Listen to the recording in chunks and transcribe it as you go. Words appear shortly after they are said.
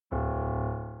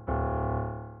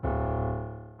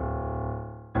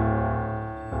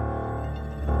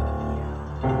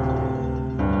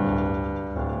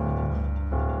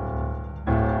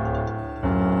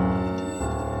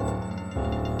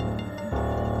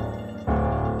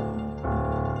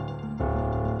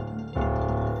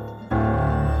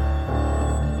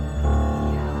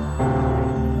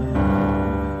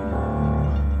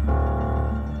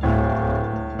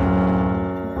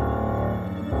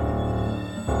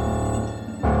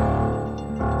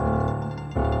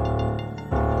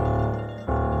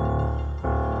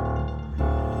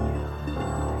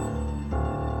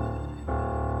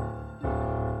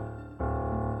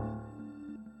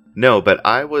No, but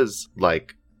I was,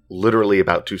 like, literally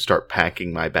about to start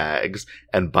packing my bags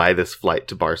and buy this flight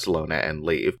to Barcelona and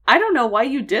leave. I don't know why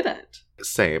you didn't.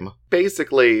 Same.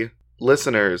 Basically,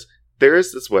 listeners, there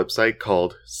is this website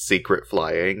called Secret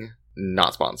Flying.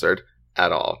 Not sponsored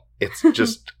at all. It's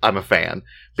just, I'm a fan.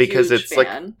 Because Huge it's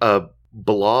fan. like a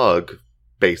blog,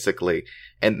 basically.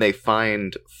 And they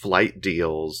find flight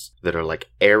deals that are like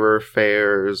error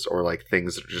fares or like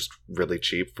things that are just really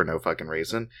cheap for no fucking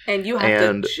reason. And you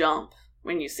have to jump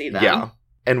when you see them. Yeah.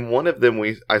 And one of them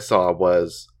I saw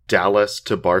was Dallas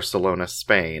to Barcelona,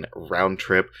 Spain, round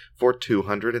trip for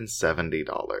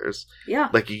 $270. Yeah.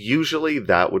 Like, usually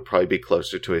that would probably be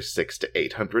closer to a $600 to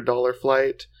 $800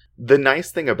 flight. The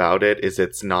nice thing about it is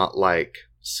it's not, like,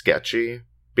 sketchy.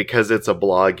 Because it's a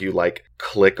blog, you, like,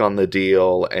 click on the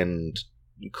deal and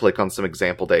click on some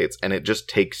example dates, and it just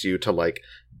takes you to, like,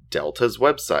 Delta's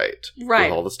website. Right.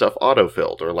 With all the stuff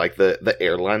autofilled, or, like, the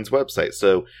airline's website.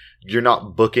 So you're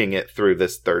not booking it through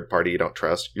this third party you don't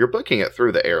trust. You're booking it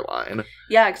through the airline.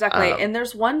 Yeah, exactly. And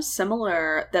there's one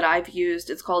similar that I've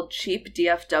used. It's called Cheap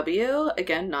DFW.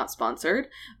 Again, not sponsored.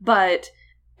 But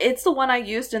it's the one I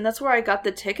used, and that's where I got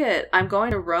the ticket. I'm going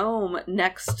to Rome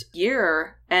next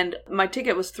year, and my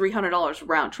ticket was $300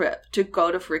 round trip to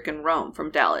go to freaking Rome from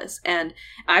Dallas. And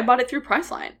I bought it through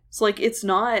Priceline. So, like, it's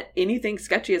not anything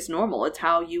sketchy. It's normal. It's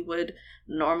how you would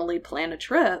normally plan a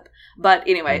trip. But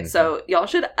anyway, so y'all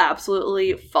should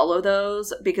absolutely follow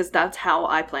those, because that's how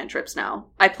I plan trips now.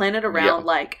 I plan it around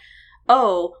like,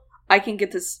 oh, I can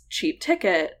get this cheap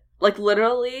ticket. Like,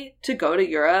 literally, to go to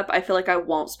Europe, I feel like I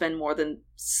won't spend more than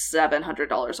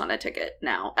 $700 on a ticket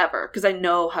now, ever. Because I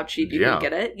know how cheap you can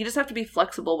get it. You just have to be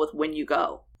flexible with when you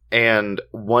go. And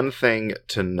one thing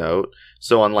to note,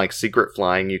 so on, like, Secret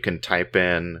Flying, you can type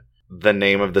in the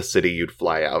name of the city you'd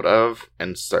fly out of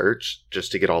and search just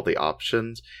to get all the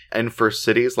options. And for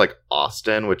cities like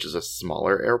Austin, which is a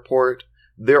smaller airport,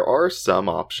 there are some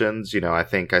options. You know, I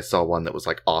think I saw one that was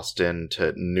like Austin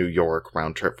to New York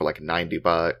round trip for like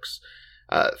 $90,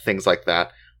 things like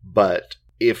that. But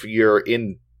if you're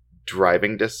in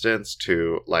driving distance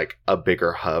to like a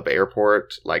bigger hub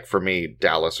airport, like for me,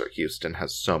 Dallas or Houston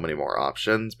has so many more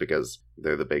options because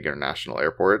they're the big international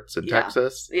airports in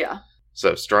Texas. Yeah.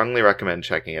 So strongly recommend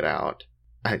checking it out.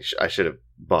 I should have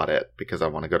bought it because I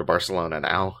want to go to Barcelona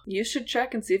now. You should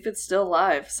check and see if it's still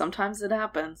live. Sometimes it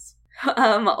happens.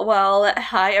 Well,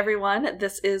 hi everyone.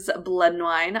 This is Blood and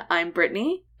Wine. I'm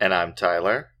Brittany. And I'm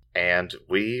Tyler. And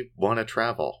we want to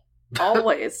travel.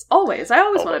 Always. I always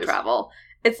want to travel.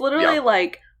 It's literally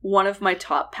like one of my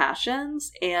top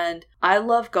passions, and I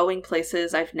love going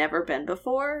places I've never been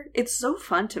before. It's so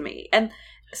fun to me. And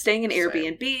staying in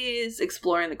Airbnbs,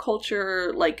 exploring the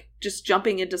culture, like just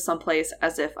jumping into some place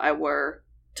as if I were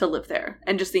to live there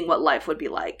and just seeing what life would be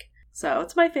like. So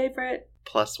it's my favorite.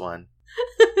 +1.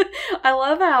 I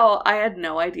love how I had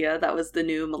no idea that was the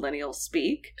new millennial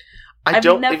speak. I've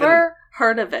never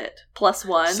heard of it.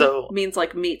 +1 means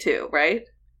like me too, right?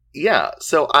 Yeah.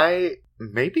 So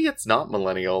maybe it's not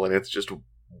millennial and it's just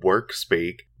work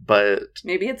speak, but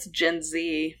maybe it's Gen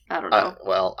Z. I don't know.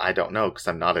 Well, I don't know because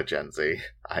I'm not a Gen Z.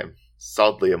 I'm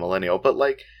solidly a millennial. But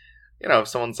like, you know, if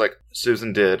someone's like,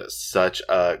 Susan did such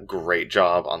a great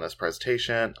job on this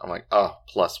presentation, I'm like, oh,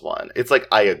 +1. It's like,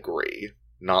 I agree.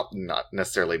 Not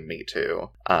necessarily me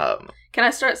too. Can I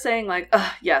start saying like,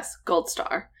 yes, gold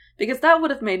star? Because that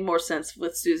would have made more sense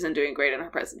with Susan doing great in her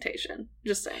presentation.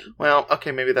 Just saying. Well,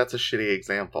 okay, maybe that's a shitty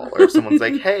example. Or if someone's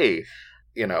like, hey,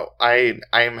 you know,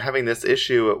 I'm having this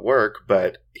issue at work,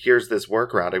 but here's this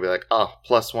workaround. I'd be like, oh,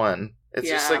 +1. It's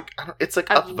just like, it's like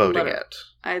upvoting it.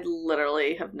 I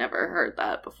literally have never heard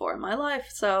that before in my life,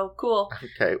 so cool.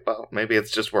 Okay, well, maybe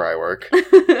it's just where I work.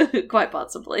 Quite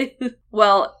possibly.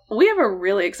 Well, we have a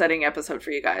really exciting episode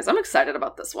for you guys. I'm excited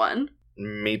about this one.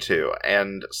 Me too,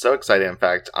 and so excited, in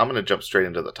fact, I'm going to jump straight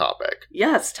into the topic.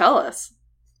 Yes, tell us.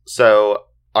 So,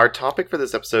 our topic for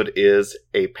this episode is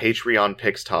a Patreon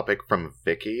picks topic from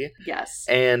Vicky. Yes.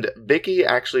 And Vicky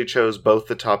actually chose both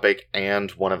the topic and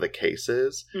one of the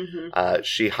cases. Mm-hmm.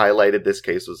 She highlighted this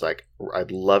case, was like,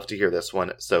 I'd love to hear this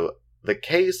one. So the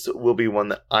case will be one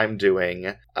that I'm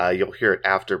doing. You'll hear it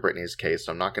after Brittany's case,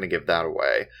 so I'm not going to give that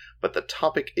away. But the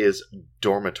topic is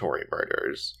dormitory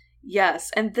murders. Yes,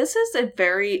 and this is a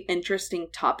very interesting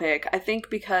topic, I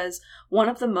think, because one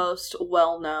of the most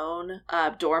well-known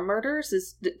dorm murders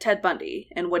is Ted Bundy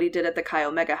and what he did at the Chi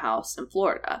Omega house in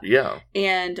Florida. Yeah.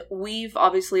 And we've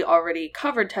obviously already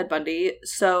covered Ted Bundy,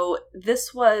 so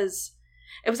this was...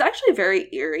 It was actually very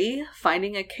eerie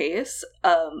finding a case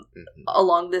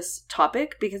along this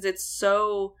topic because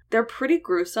they're pretty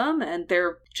gruesome and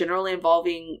they're generally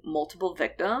involving multiple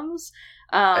victims.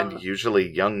 And usually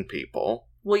young people.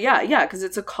 Well, yeah, because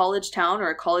it's a college town or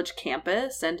a college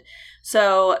campus. And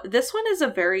so this one is a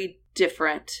very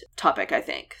different topic, I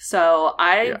think. So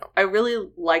I really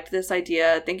liked this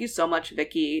idea. Thank you so much,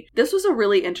 Vicky. This was a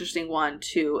really interesting one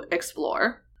to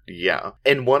explore. Yeah.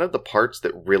 And one of the parts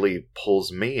that really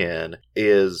pulls me in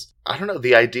is, I don't know,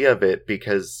 the idea of it,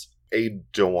 because a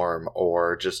dorm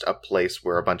or just a place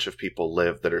where a bunch of people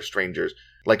live that are strangers,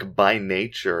 like by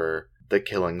nature, the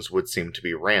killings would seem to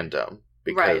be random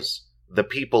because the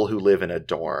people who live in a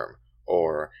dorm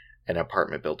or an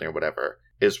apartment building or whatever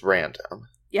is random.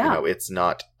 Yeah. You know, it's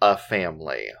not a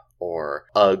family or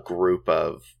a group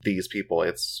of these people.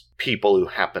 It's people who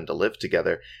happen to live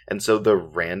together. And so the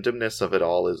randomness of it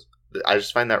all is, I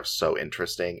just find that so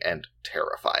interesting and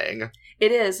terrifying.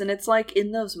 It is. And it's like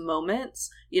in those moments,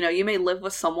 you know, you may live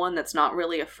with someone that's not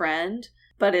really a friend,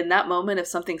 but in that moment, if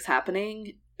something's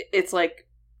happening, it's like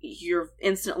you're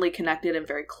instantly connected and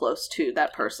very close to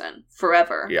that person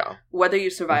forever. Yeah. Whether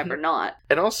you survive or not.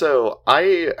 And also,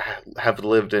 I have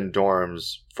lived in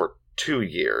dorms for 2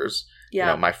 years. Yeah.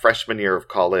 You know, my freshman year of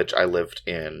college, I lived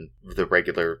in the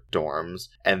regular dorms.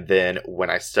 And then when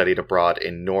I studied abroad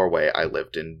in Norway, I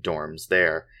lived in dorms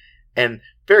there. And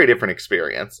very different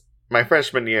experience. My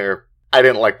freshman year, I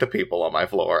didn't like the people on my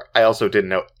floor. I also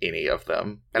didn't know any of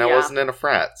them. And I wasn't in a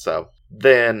frat, so...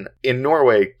 Then, in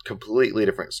Norway, completely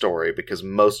different story, because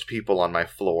most people on my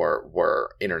floor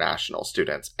were international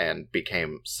students and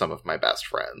became some of my best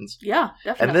friends. Yeah,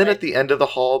 definitely. And then at the end of the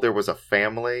hall, there was a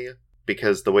family,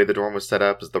 because the way the dorm was set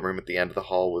up is the room at the end of the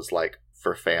hall was, like,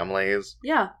 for families.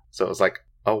 Yeah. So it was, like,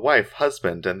 a wife,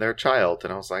 husband, and their child.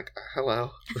 And I was like,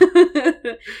 hello.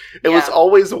 It was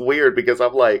always weird, because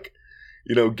I'm, like,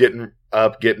 you know, getting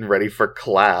ready for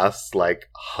class, like,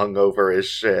 hungover as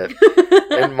shit.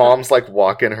 And mom's, like,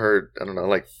 walking her, I don't know,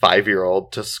 like,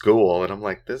 5-year-old to school. And I'm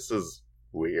like, this is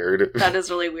weird. That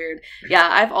is really weird. Yeah,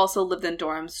 I've also lived in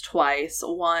dorms twice.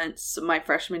 Once my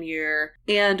freshman year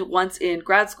and once in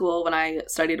grad school when I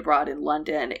studied abroad in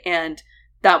London. And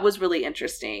that was really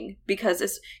interesting because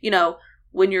it's, you know,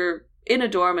 when you're in a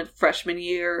dorm in freshman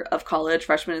year of college,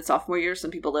 freshman and sophomore year,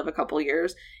 some people live a couple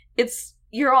years,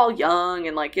 you're all young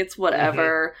and, like, it's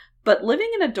whatever. But living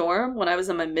in a dorm when I was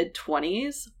in my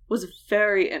mid-20s was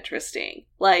very interesting.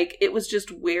 Like, it was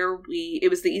just it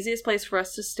was the easiest place for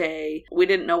us to stay. We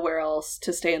didn't know where else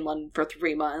to stay in London for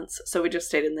 3 months, so we just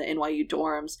stayed in the NYU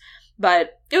dorms.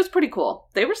 But it was pretty cool.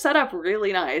 They were set up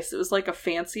really nice. It was like a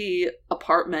fancy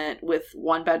apartment with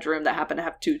 1 bedroom that happened to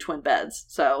have 2 twin beds.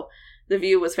 So the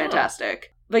view was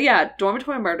fantastic. But yeah,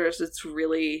 dormitory murders, it's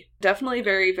really definitely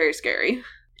very, very scary.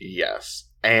 Yes.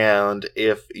 And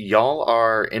if y'all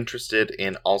are interested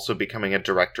in also becoming a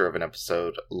director of an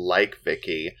episode like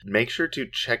Vicky, make sure to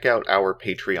check out our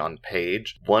Patreon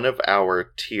page. One of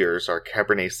our tiers, our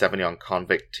Cabernet Sauvignon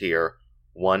Convict tier,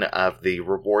 one of the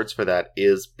rewards for that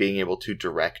is being able to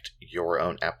direct your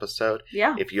own episode.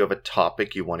 Yeah. If you have a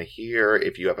topic you want to hear,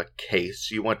 if you have a case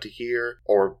you want to hear,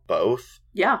 or both.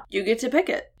 Yeah, you get to pick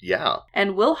it. Yeah.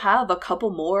 And we'll have a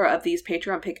couple more of these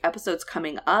Patreon pick episodes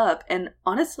coming up. And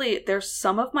honestly, they're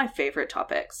some of my favorite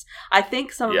topics. I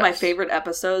think some of my favorite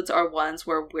episodes are ones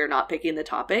where we're not picking the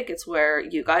topic. It's where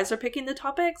you guys are picking the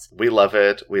topics. We love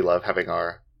it. We love having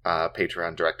our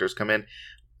Patreon directors come in.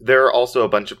 There are also a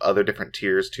bunch of other different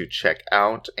tiers to check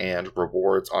out and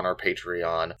rewards on our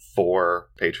Patreon for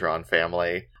Patreon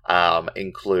family.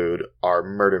 Include our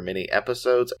Murder Mini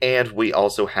episodes, and we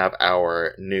also have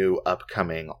our new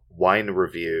upcoming wine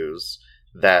reviews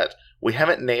that we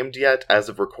haven't named yet as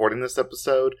of recording this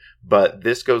episode, but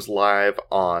this goes live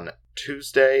on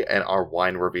Tuesday, and our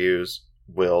wine reviews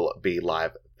will be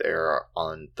live there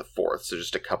on the 4th, so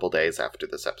just a couple days after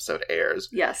this episode airs.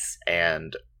 Yes.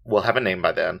 And we'll have a name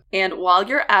by then. And while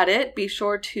you're at it, be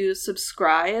sure to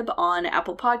subscribe on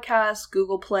Apple Podcasts,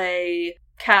 Google Play,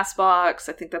 CastBox,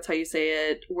 I think that's how you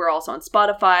say it. We're also on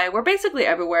Spotify. We're basically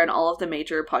everywhere in all of the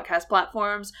major podcast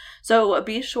platforms. So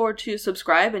be sure to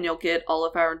subscribe and you'll get all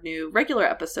of our new regular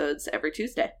episodes every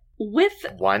Tuesday. With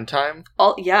wine time?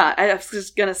 I was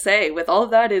just going to say, with all of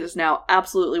that, it is now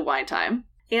absolutely wine time.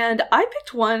 And I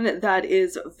picked one that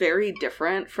is very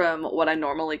different from what I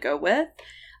normally go with.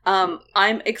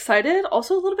 I'm excited,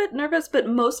 also a little bit nervous, but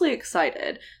mostly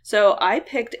excited. So I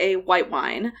picked a white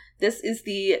wine. This is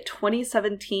the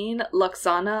 2017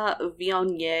 Loxana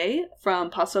Viognier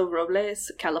from Paso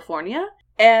Robles, California.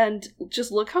 And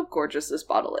just look how gorgeous this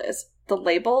bottle is. The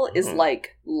label is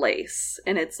like lace,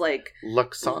 and it's like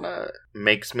Luxana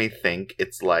makes me think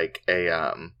it's like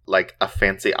a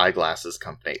fancy eyeglasses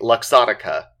company.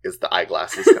 Luxottica is the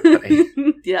eyeglasses company.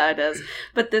 Yeah, it is.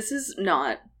 But this is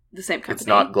not the same company. It's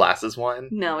not glasses wine?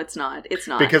 No, it's not. It's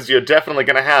not. Because you're definitely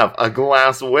going to have a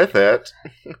glass with it.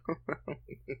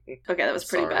 Okay, that was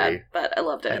pretty bad, but I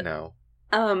loved it. I know.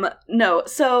 No,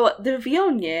 so the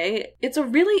Viognier, it's a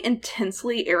really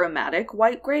intensely aromatic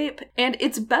white grape, and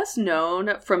it's best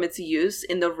known from its use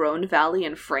in the Rhone Valley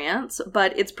in France,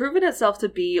 but it's proven itself to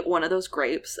be one of those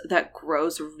grapes that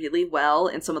grows really well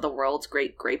in some of the world's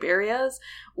great grape areas,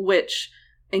 which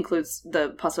includes the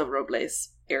Paso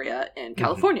Robles area in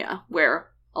California, where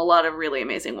a lot of really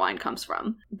amazing wine comes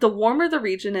from. The warmer the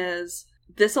region is,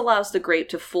 this allows the grape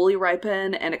to fully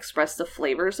ripen and express the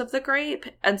flavors of the grape.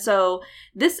 And so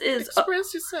this is...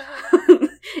 Express yourself.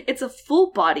 It's a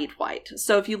full-bodied white.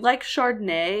 So if you like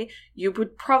Chardonnay, you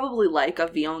would probably like a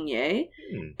Viognier.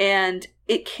 And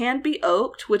it can be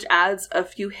oaked, which adds a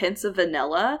few hints of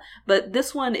vanilla. But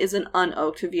this one is an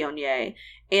unoaked Viognier.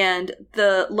 And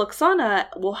the Luxana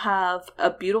will have a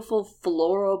beautiful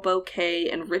floral bouquet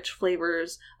and rich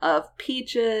flavors of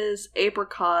peaches,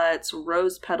 apricots,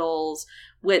 rose petals,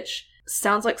 which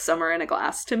sounds like summer in a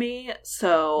glass to me.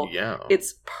 So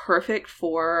it's perfect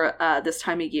for this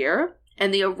time of year.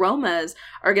 And the aromas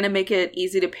are going to make it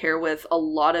easy to pair with a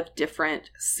lot of different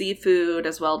seafood,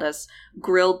 as well as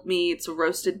grilled meats,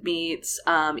 roasted meats,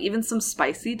 even some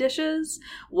spicy dishes.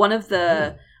 One of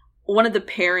the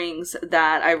pairings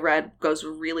that I read goes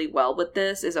really well with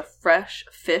this is a fresh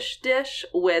fish dish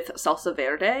with salsa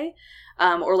verde,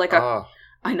 or like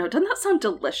I know, doesn't that sound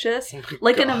delicious?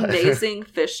 Like an amazing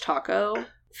fish taco.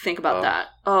 Think about that.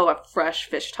 Oh, a fresh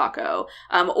fish taco.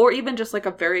 Or even just like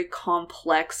a very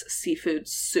complex seafood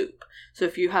soup. So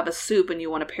if you have a soup and you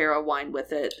want to pair a wine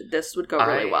with it, this would go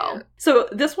really well. So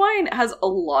this wine has a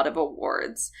lot of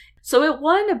awards. So it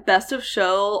won Best of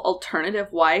Show Alternative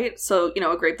White. So,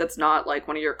 a grape that's not like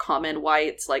one of your common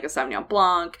whites, like a Sauvignon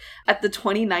Blanc, at the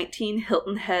 2019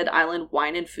 Hilton Head Island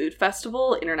Wine and Food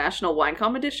Festival International Wine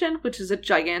Competition, which is a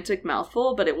gigantic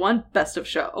mouthful, but it won Best of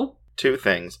Show. Two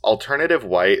things. Alternative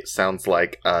white sounds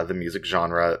like the music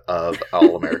genre of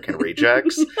All American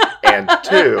Rejects. And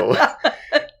two,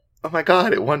 oh my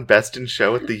god, it won Best in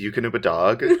Show at the Eukanuba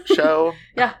Dog show.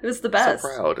 Yeah, it was the best.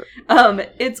 So proud.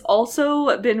 It's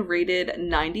also been rated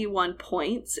 91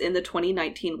 points in the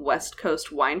 2019 West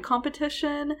Coast Wine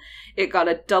Competition. It got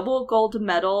a double gold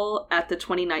medal at the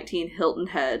 2019 Hilton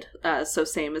Head, so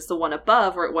same as the one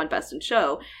above where it won Best in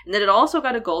Show. And then it also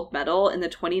got a gold medal in the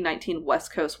 2019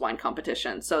 West Coast Wine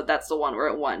Competition. So that's the one where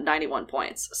it won 91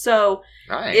 points. So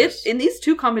nice. In these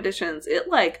two competitions, it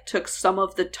took some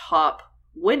of the top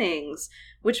winnings,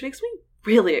 which makes me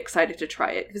really excited to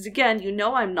try it, because again,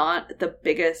 I'm not the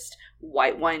biggest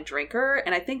white wine drinker,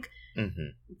 and I think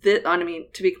that,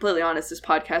 to be completely honest, this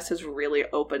podcast has really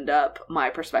opened up my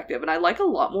perspective, and I like a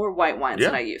lot more white wines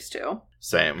than I used to.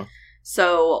 Same.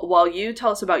 So while you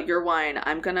tell us about your wine,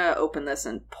 I'm gonna open this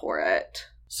and pour it.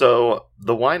 So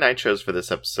the wine I chose for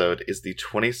this episode is the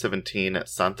 2017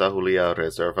 Santa Julia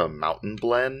Reserva Mountain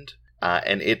Blend.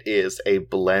 And it is a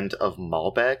blend of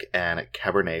Malbec and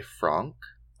Cabernet Franc.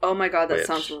 Oh my god, that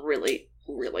sounds really,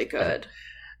 really good.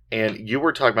 And you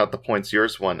were talking about the points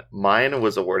yours won. Mine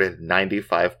was awarded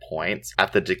 95 points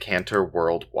at the Decanter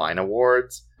World Wine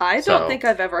Awards. I don't think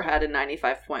I've ever had a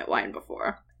 95-point wine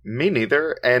before. Me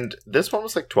neither. And this one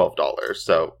was like $12.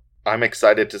 So I'm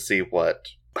excited to see what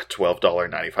a $12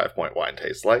 95-point wine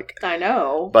tastes like. I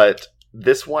know. But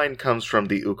this wine comes from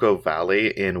the Uco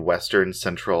Valley in western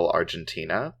central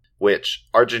Argentina, which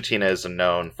Argentina is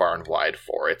known far and wide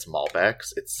for its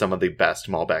Malbecs. It's some of the best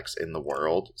Malbecs in the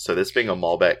world. So this being a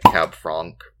Malbec Cab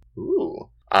Franc,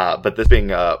 but this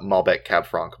being a Malbec Cab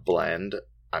Franc blend,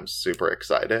 I'm super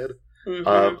excited.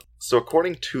 So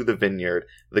according to the vineyard,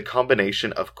 the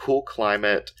combination of cool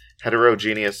climate,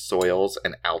 heterogeneous soils,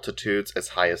 and altitudes as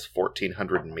high as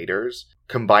 1,400 meters,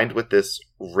 combined with this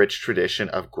rich tradition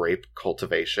of grape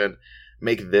cultivation,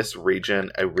 make this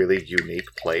region a really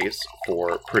unique place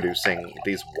for producing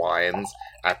these wines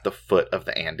at the foot of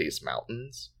the Andes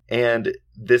Mountains. And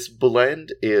this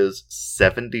blend is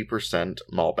 70%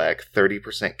 Malbec,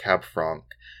 30% Cab Franc,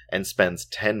 and spends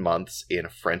 10 months in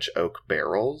French oak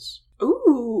barrels.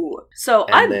 Ooh. So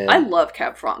I love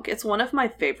Cab Franc. It's one of my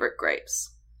favorite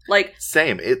grapes.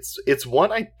 Same. It's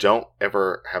one I don't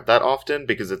ever have that often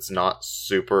because it's not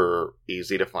super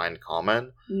easy to find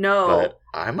common. No. But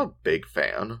I'm a big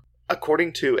fan.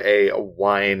 According to a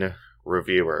wine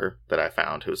reviewer that I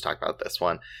found who was talking about this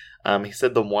one, he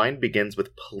said the wine begins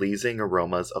with pleasing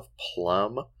aromas of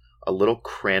plum, a little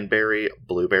cranberry,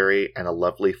 blueberry, and a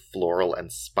lovely floral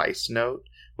and spice note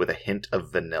with a hint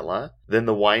of vanilla. Then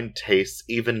the wine tastes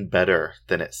even better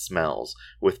than it smells,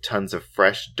 with tons of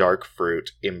fresh dark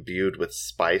fruit imbued with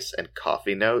spice and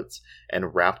coffee notes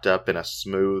and wrapped up in a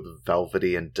smooth,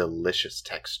 velvety, and delicious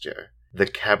texture. The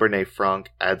Cabernet Franc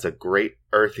adds a great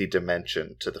earthy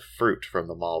dimension to the fruit from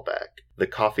the Malbec. The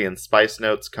coffee and spice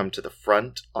notes come to the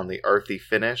front on the earthy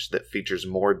finish that features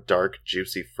more dark,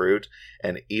 juicy fruit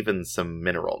and even some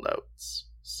mineral notes.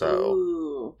 So,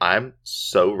 Ooh. I'm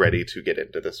so ready to get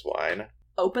into this wine.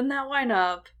 Open that wine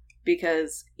up,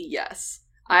 because yes,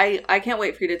 I can't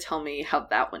wait for you to tell me how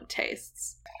that one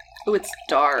tastes. Oh, it's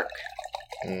dark.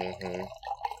 Mm-hmm.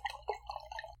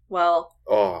 Well,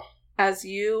 Oh, as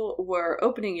you were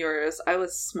opening yours, I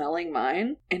was smelling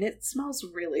mine, and it smells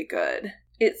really good.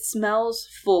 It smells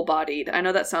full-bodied. I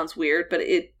know that sounds weird, but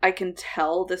I can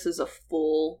tell this is a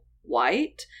full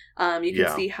white. You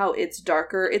can see how it's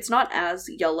darker. It's not as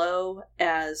yellow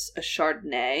as a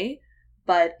Chardonnay,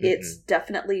 but it's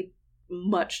definitely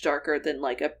much darker than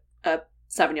like a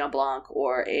Sauvignon Blanc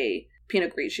or a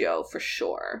Pinot Grigio for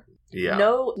sure. yeah.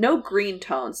 No green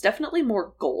tones. Definitely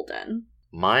more golden.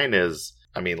 Mine is,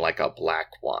 like a black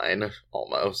wine,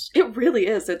 almost. It really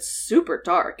is. It's super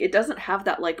dark. It doesn't have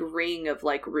that like ring of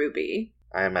like ruby.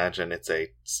 I imagine it's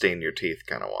a stain your teeth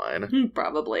kind of wine.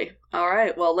 Probably. All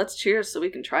right. Well, let's cheers so we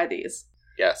can try these.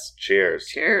 Yes, cheers.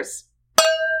 Cheers.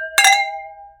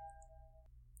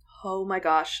 Oh my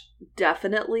gosh.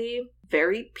 Definitely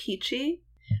very peachy,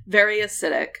 very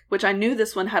acidic, which I knew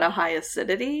this one had a high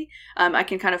acidity. I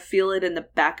can kind of feel it in the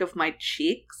back of my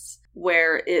cheeks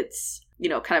where it's,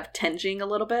 kind of tinging a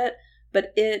little bit,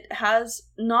 but it has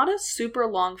not a super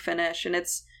long finish, and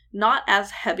it's not as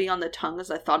heavy on the tongue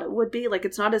as I thought it would be. Like,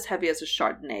 it's not as heavy as a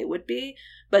Chardonnay would be,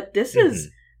 but this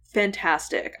is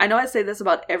fantastic. I know I say this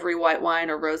about every white wine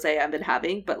or rosé I've been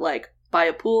having, but like by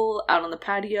a pool, out on the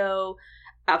patio,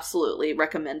 absolutely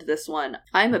recommend this one.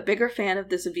 I'm a bigger fan of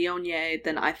this Viognier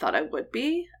than I thought I would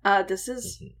be. This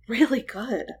is really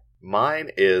good. Mine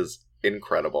is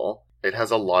incredible. It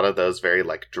has a lot of those very,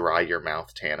 dry your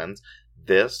mouth tannins.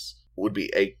 This would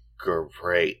be a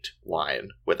great wine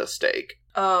with a steak.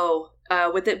 Oh,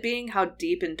 with it being how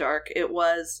deep and dark it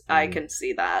was, I can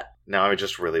see that. Now I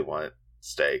just really want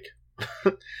steak.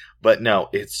 But no,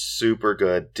 it's super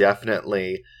good.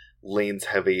 Definitely leans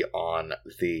heavy on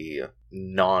the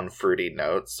non-fruity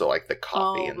notes. So the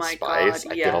coffee and spice.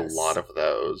 God, I get a lot of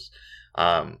those.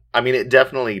 It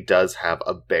definitely does have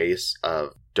a base of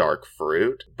dark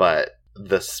fruit, but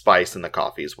the spice in the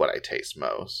coffee is what I taste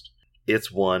most.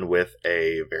 It's one with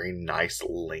a very nice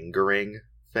lingering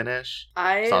finish.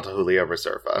 Santa Julia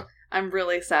Reserva. I'm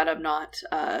really sad I'm not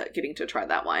getting to try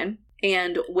that wine.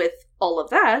 And with all of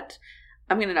that,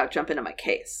 I'm going to now jump into my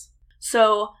case.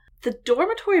 So the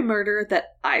Dormitory Murder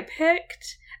that I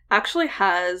picked actually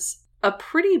has a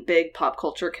pretty big pop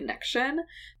culture connection.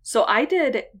 So I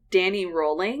did Danny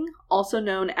Rolling, also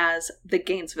known as the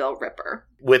Gainesville Ripper.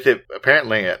 With it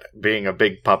apparently it being a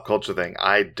big pop culture thing,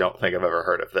 I don't think I've ever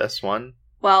heard of this one.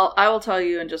 Well, I will tell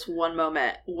you in just one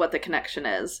moment what the connection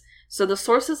is. So the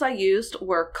sources I used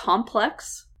were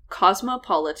Complex,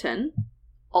 Cosmopolitan,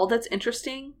 All That's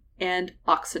Interesting, and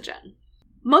Oxygen.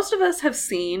 Most of us have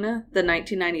seen the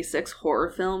 1996 horror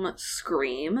film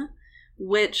Scream,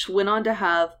 which went on to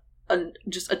have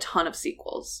just a ton of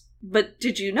sequels. But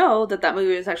did you know that that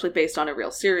movie was actually based on a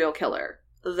real serial killer,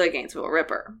 the Gainesville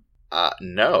Ripper?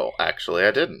 No, actually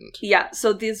I didn't. Yeah,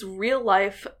 so these real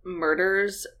life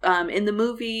murders, in the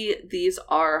movie, these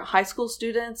are high school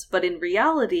students, but in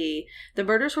reality, the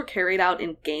murders were carried out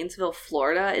in Gainesville,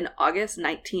 Florida in August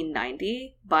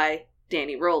 1990 by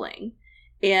Danny Rolling.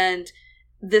 And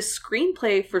this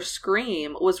screenplay for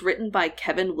Scream was written by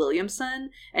Kevin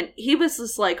Williamson, and he was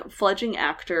this fledgling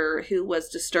actor who was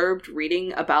disturbed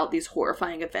reading about these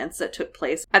horrifying events that took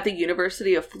place at the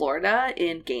University of Florida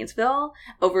in Gainesville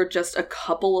over just a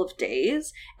couple of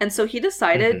days. And so he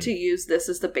decided to use this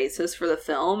as the basis for the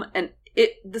film, and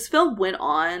this film went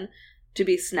on to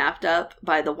be snapped up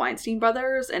by the Weinstein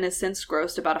brothers and has since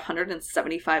grossed about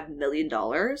 $175 million.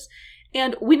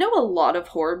 And we know a lot of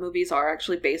horror movies are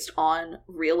actually based on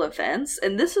real events,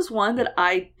 and this is one that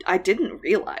I didn't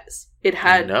realize. It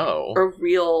had a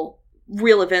real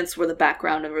events were the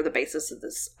background and were the basis of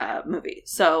this movie.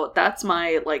 So that's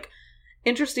my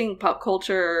interesting pop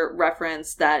culture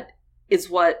reference that is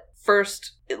what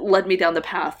first led me down the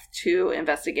path to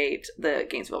investigate the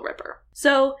Gainesville Ripper.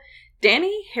 So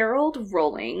Danny Harold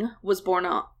Rolling was born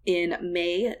in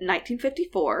May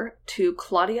 1954 to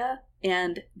Claudia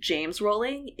and James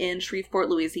Rolling in Shreveport,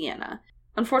 Louisiana.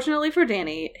 Unfortunately for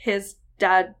Danny, his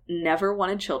Dad never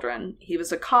wanted children. He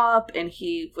was a cop, and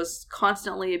he was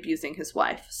constantly abusing his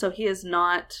wife. So he is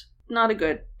not a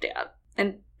good dad.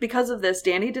 And because of this,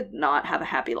 Danny did not have a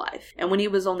happy life. And when he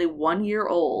was only 1 year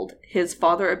old, his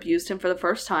father abused him for the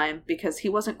first time because he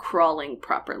wasn't crawling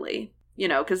properly. You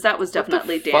know, because that was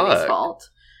definitely Danny's fault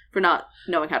for not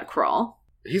knowing how to crawl.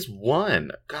 He's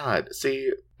 1. God,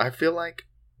 see, I feel like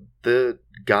the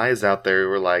guys out there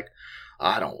who are like,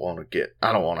 I don't want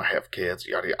to have kids.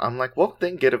 Yada, yada. I'm like, well,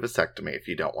 then get a vasectomy if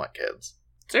you don't want kids.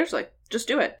 Seriously, just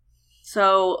do it.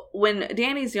 So when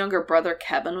Danny's younger brother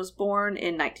Kevin was born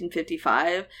in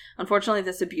 1955, unfortunately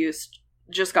this abuse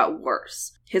just got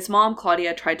worse. His mom,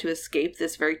 Claudia, tried to escape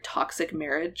this very toxic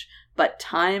marriage, but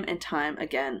time and time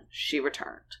again, she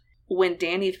returned. When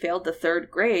Danny failed the 3rd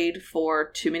grade for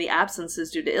too many absences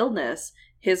due to illness,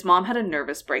 his mom had a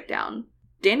nervous breakdown.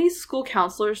 Danny's school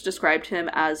counselors described him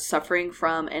as suffering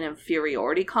from an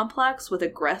inferiority complex with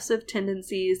aggressive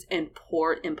tendencies and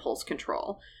poor impulse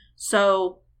control.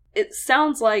 So it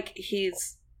sounds like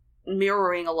he's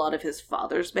mirroring a lot of his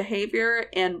father's behavior,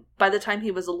 and by the time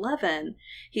he was 11,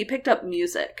 he picked up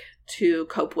music to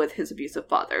cope with his abusive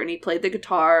father, and he played the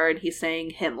guitar and he sang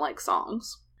hymn-like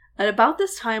songs. At about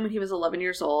this time, when he was 11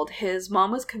 years old, his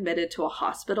mom was committed to a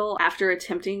hospital after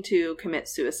attempting to commit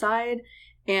suicide,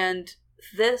 and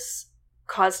this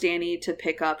caused Danny to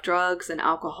pick up drugs and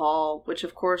alcohol, which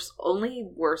of course only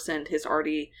worsened his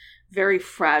already very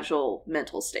fragile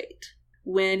mental state.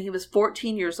 When he was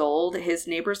 14 years old, his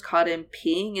neighbors caught him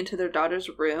peeing into their daughter's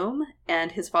room,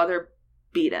 and his father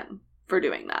beat him for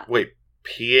doing that. Wait,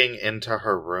 peeing into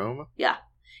her room? Yeah.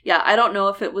 Yeah, I don't know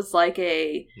if it was like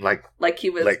he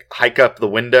was... Like, hike up the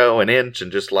window an inch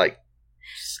and just, like,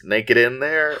 snake it in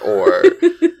there, or...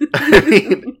 I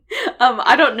mean...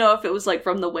 I don't know if it was, like,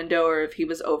 from the window or if he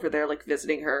was over there, like,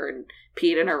 visiting her and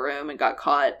peed in her room and got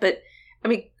caught. But, I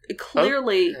mean,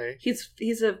 clearly,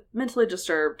 he's a mentally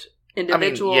disturbed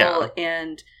individual,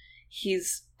 and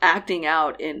he's acting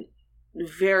out in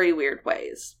very weird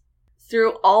ways.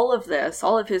 Through all of this,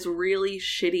 all of his really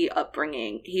shitty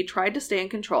upbringing, he tried to stay in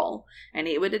control, and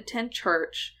he would attend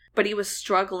church, but he was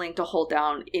struggling to hold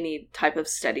down any type of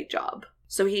steady job.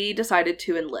 So he decided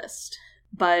to enlist,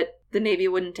 but the Navy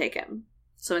wouldn't take him.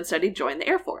 So instead he joined the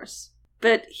Air Force.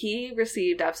 But he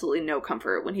received absolutely no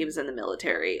comfort when he was in the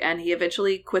military, and he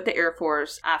eventually quit the Air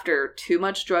Force after too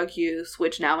much drug use,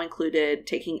 which now included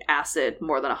taking acid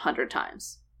more than 100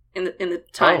 times in the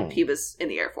time he was in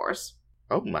the Air Force.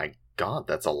 Oh my God,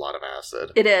 that's a lot of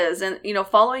acid. It is, and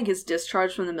following his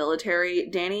discharge from the military,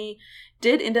 Danny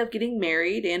did end up getting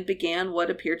married and began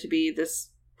what appeared to be this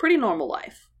pretty normal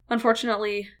life.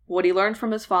 Unfortunately, what he learned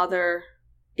from his father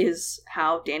is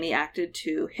how Danny acted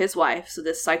to his wife, so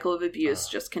this cycle of abuse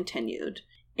just continued.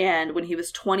 And when he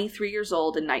was 23 years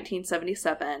old in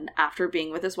 1977, after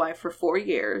being with his wife for 4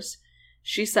 years,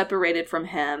 she separated from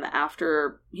him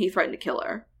after he threatened to kill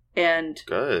her. And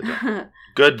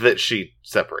good that she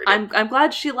separated. I'm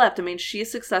glad she left. I mean, she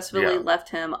successfully left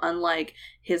him, unlike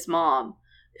his mom,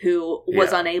 who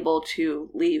was unable to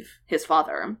leave his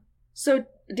father. So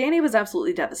Danny was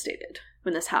absolutely devastated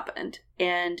when this happened,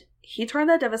 and he turned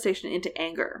that devastation into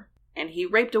anger, and he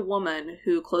raped a woman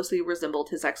who closely resembled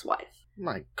his ex-wife.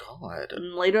 My God.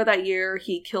 And later that year,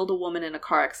 he killed a woman in a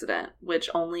car accident, which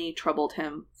only troubled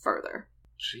him further.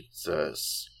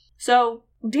 Jesus. So,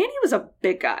 Danny was a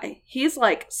big guy. He's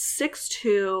like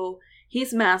 6'2",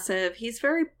 he's massive, he's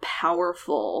very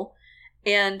powerful,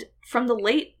 and from the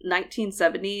late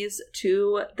 1970s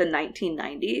to the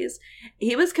 1990s,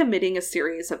 he was committing a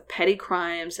series of petty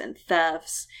crimes and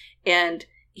thefts, and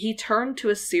he turned to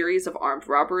a series of armed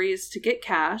robberies to get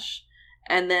cash,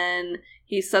 and then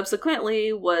he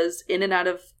subsequently was in and out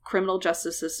of criminal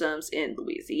justice systems in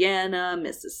Louisiana,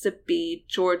 Mississippi,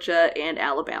 Georgia, and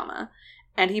Alabama.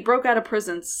 And he broke out of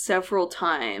prison several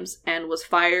times and was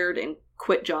fired and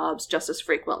quit jobs just as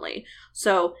frequently.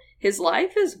 So his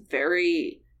life is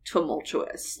very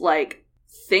tumultuous. Like,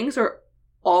 things are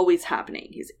always happening.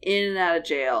 He's in and out of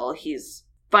jail. He's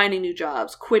finding new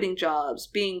jobs, quitting jobs,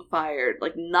 being fired.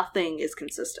 Like, nothing is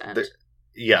consistent.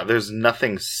 There's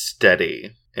nothing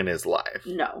steady in his life.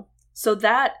 No. So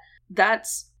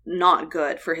that's not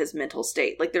good for his mental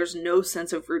state. Like, there's no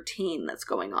sense of routine that's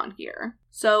going on here.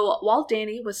 So while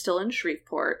Danny was still in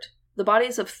Shreveport, the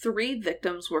bodies of 3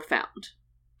 victims were found.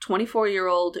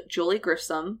 24-year-old Julie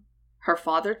Grissom, her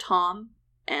father Tom,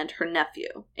 and her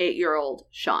nephew, 8-year-old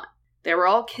Sean. They were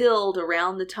all killed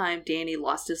around the time Danny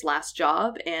lost his last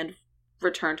job and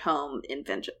returned home in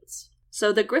vengeance.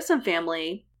 So the Grissom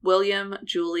family, William,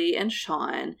 Julie, and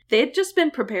Sean, they had just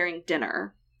been preparing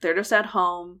dinner. They're just at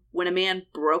home when a man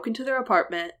broke into their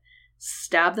apartment,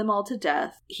 stabbed them all to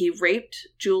death. He raped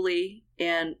Julie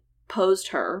and posed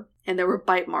her, and there were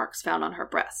bite marks found on her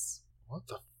breasts. What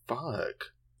the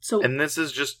fuck? So, and this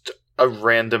is just a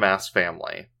random-ass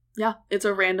family. Yeah, it's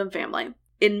a random family.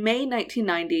 In May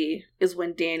 1990 is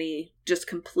when Danny just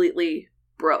completely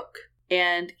broke.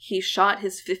 And he shot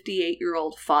his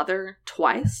 58-year-old father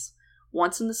twice,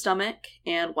 once in the stomach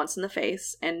and once in the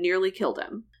face, and nearly killed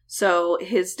him. So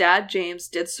his dad, James,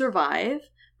 did survive,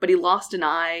 but he lost an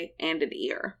eye and an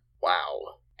ear.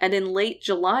 Wow. And in late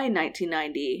July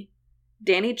 1990,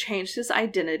 Danny changed his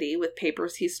identity with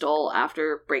papers he stole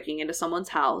after breaking into someone's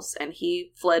house, and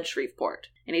he fled Shreveport.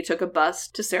 And he took a bus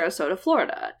to Sarasota,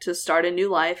 Florida, to start a new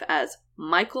life as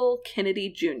Michael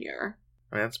Kennedy Jr.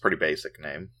 I mean, that's a pretty basic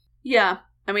name. Yeah.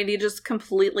 I mean, he just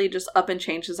completely just up and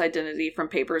changed his identity from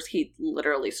papers he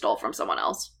literally stole from someone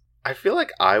else. I feel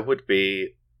like I would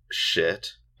be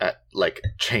shit at, like,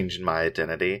 changing my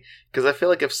identity. Because I feel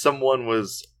like if someone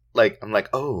was, like, I'm like,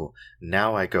 oh,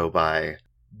 now I go by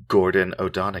Gordon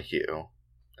O'Donoghue.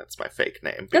 That's my fake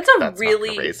name. That's a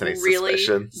really,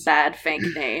 really bad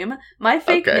fake name. My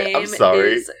fake name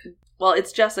is, well,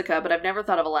 it's Jessica, but I've never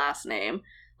thought of a last name.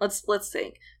 Let's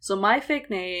think. So my fake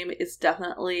name is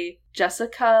definitely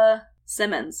Jessica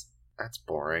Simmons. That's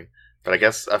boring. But I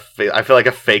guess I feel like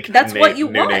a fake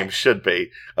new name should be.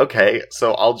 Okay,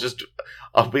 so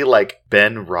I'll be like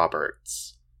Ben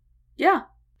Roberts. Yeah.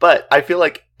 But I feel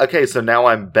like, okay, so now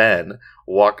I'm Ben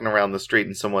walking around the street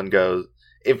and someone goes,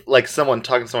 if like someone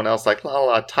talking to someone else like, la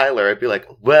la, Tyler, I'd be like,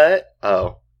 what?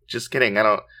 Oh, just kidding.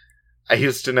 I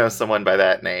used to know someone by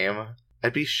that name.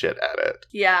 I'd be shit at it.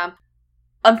 Yeah.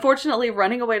 Unfortunately,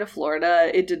 running away to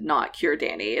Florida, it did not cure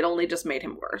Danny. It only just made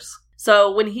him worse.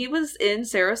 So when he was in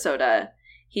Sarasota,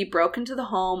 he broke into the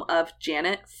home of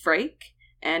Janet Frake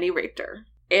and he raped her.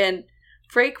 And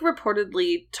Frake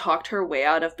reportedly talked her way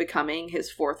out of becoming his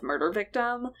fourth murder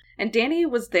victim. And Danny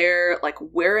was there, like,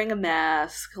 wearing a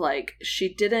mask. Like,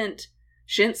 she didn't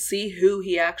see who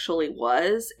he actually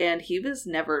was. And he was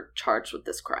never charged with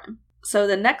this crime. So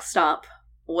the next stop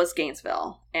was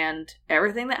Gainesville, and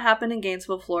everything that happened in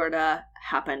Gainesville, Florida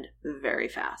happened very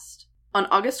fast. On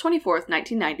August 24th,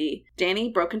 1990, Danny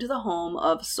broke into the home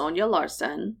of Sonia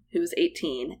Larson, who was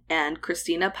 18, and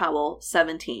Christina Powell,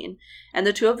 17, and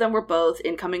the two of them were both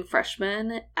incoming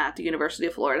freshmen at the University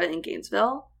of Florida in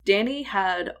Gainesville. Danny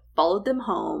had followed them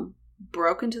home,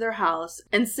 broke into their house,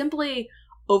 and simply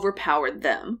overpowered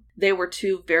them. They were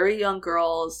two very young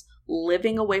girls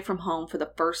living away from home for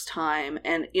the first time,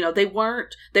 and they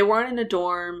weren't in a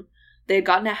dorm. They had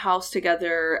gotten a house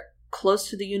together close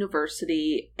to the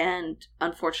university and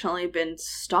unfortunately been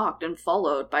stalked and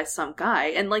followed by some guy.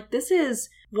 And like, this is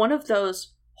one of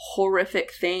those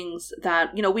horrific things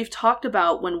that we've talked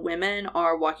about when women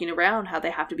are walking around, how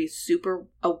they have to be super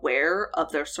aware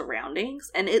of their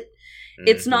surroundings, and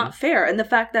it's not fair. And the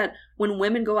fact that when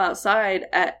women go outside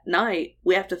at night,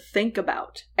 we have to think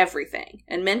about everything.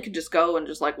 And men can just go and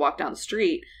just like walk down the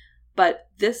street. But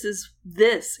this is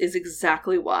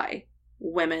exactly why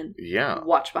women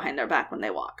watch behind their back when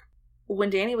they walk. When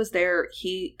Danny was there,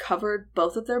 he covered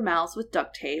both of their mouths with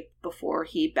duct tape before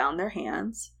he bound their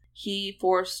hands. He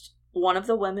forced one of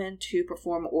the women to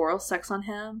perform oral sex on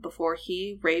him before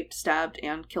he raped, stabbed,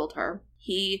 and killed her.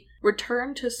 He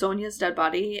returned to Sonia's dead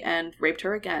body and raped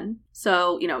her again.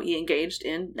 So, he engaged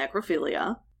in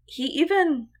necrophilia. He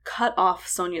even cut off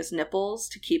Sonia's nipples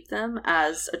to keep them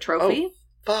as a trophy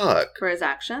for his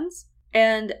actions.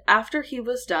 And after he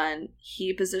was done,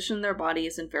 he positioned their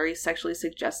bodies in very sexually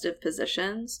suggestive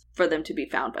positions for them to be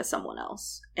found by someone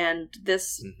else. And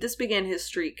this began his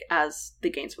streak as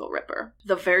the Gainesville Ripper.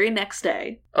 The very next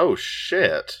day... Oh,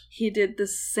 shit. He did the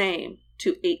same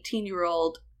to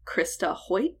 18-year-old Krista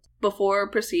Hoyt before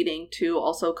proceeding to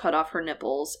also cut off her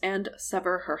nipples and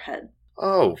sever her head.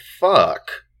 Oh,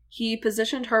 fuck. He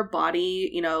positioned her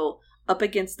body, up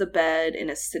against the bed in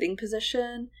a sitting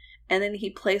position, and then he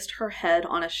placed her head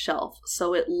on a shelf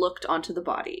so it looked onto the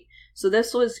body. So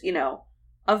this was,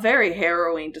 a very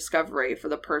harrowing discovery for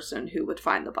the person who would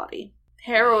find the body.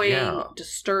 Harrowing,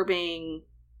 disturbing,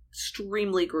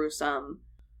 extremely gruesome.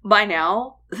 By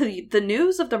now, the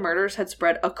news of the murders had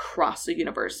spread across the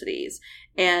universities,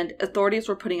 and authorities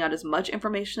were putting out as much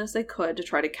information as they could to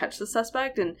try to catch the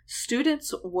suspect, and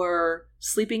students were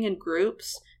sleeping in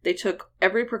groups. They took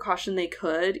every precaution they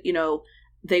could.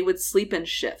 They would sleep in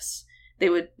shifts.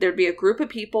 There'd be a group of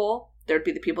people, there'd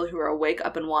be the people who are awake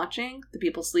up and watching, the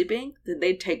people sleeping, then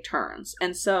they'd take turns.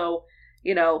 And so,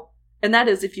 and that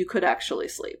is if you could actually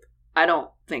sleep. I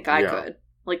don't think I could.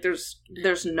 Like,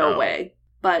 there's no way.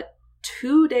 But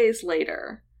 2 days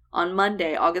later, on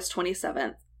Monday, August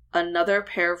 27th, another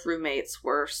pair of roommates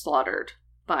were slaughtered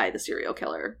by the serial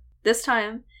killer. This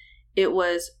time, it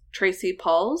was Tracy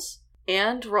Pauls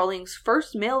and Rawlings'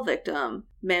 first male victim,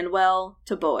 Manuel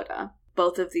Taboada.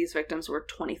 Both of these victims were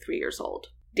 23 years old.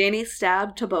 Danny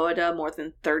stabbed Taboada more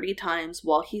than 30 times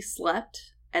while he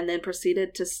slept, and then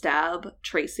proceeded to stab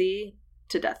Tracy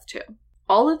to death too.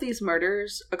 All of these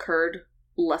murders occurred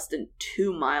less than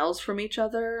 2 miles from each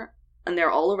other, and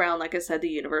they're all around, like I said, the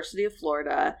University of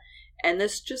Florida, and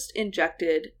this just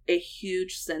injected a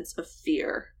huge sense of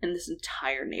fear in this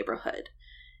entire neighborhood.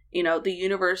 You know, the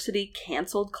university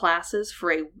canceled classes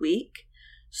for a week.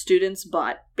 Students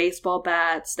bought baseball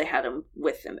bats. They had them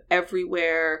with them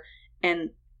everywhere.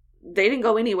 And they didn't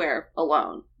go anywhere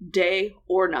alone. Day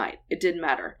or night. It didn't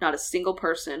matter. Not a single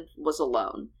person was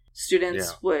alone.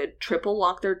 Students would triple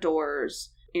lock their doors.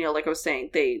 You know, like I was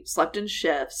saying, they slept in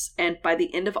shifts. And by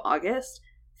the end of August,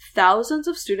 thousands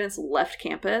of students left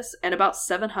campus. And about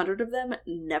 700 of them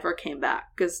never came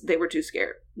back because they were too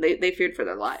scared. They feared for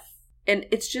their life. And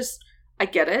it's just, I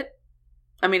get it.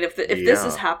 I mean, if this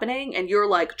is happening and you're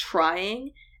like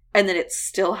trying and then it's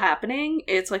still happening,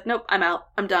 it's like, nope, I'm out.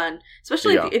 I'm done.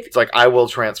 Especially if it's like, I will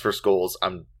transfer schools.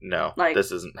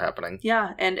 This isn't happening.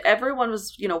 Yeah. And everyone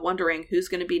was, wondering who's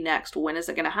going to be next. When is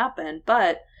it going to happen?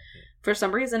 But for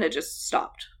some reason, it just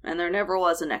stopped. And there never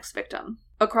was a next victim.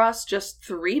 Across just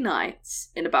 3 nights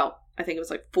in about, I think it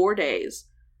was like 4 days,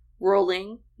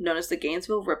 Rawlings, known as the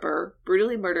Gainesville Ripper,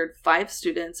 brutally murdered 5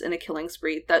 students in a killing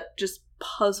spree that just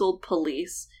puzzled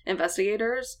police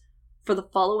investigators for the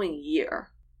following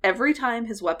year. Every time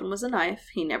his weapon was a knife,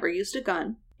 he never used a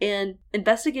gun. And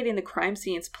investigating the crime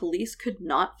scenes, police could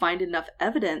not find enough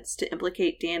evidence to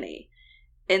implicate Danny.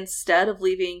 Instead of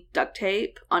leaving duct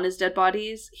tape on his dead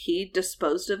bodies, he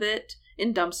disposed of it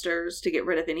in dumpsters to get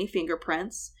rid of any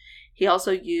fingerprints. He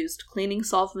also used cleaning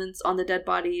solvents on the dead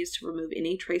bodies to remove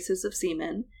any traces of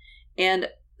semen. And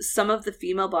some of the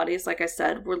female bodies, like I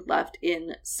said, were left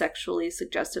in sexually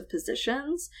suggestive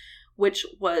positions, which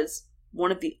was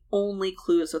one of the only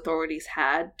clues authorities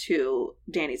had to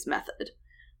Danny's method.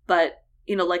 But,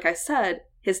 like I said,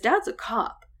 his dad's a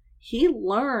cop. He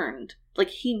learned,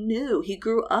 he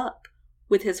grew up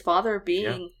with his father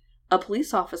being a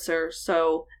police officer,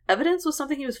 so evidence was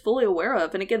something he was fully aware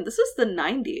of. And again, this is the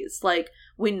 90s.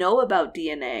 We know about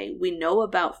DNA. We know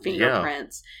about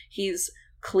fingerprints. He's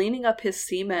cleaning up his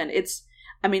semen.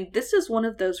 This is one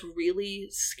of those really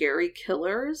scary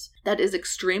killers that is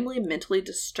extremely mentally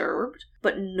disturbed,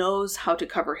 but knows how to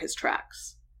cover his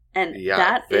tracks. And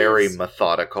that very is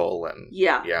methodical and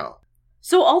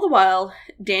So all the while,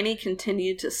 Danny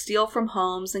continued to steal from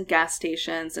homes and gas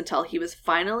stations until he was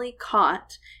finally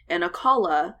caught in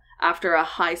Ocala after a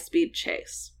high-speed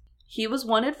chase. He was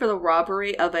wanted for the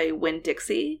robbery of a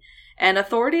Winn-Dixie, and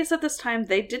authorities at this time,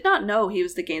 they did not know he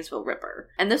was the Gainesville Ripper.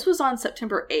 And this was on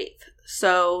September 8th,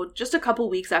 so just a couple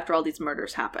weeks after all these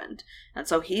murders happened. And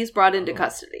so he's brought into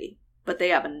custody, but they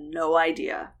have no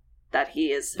idea that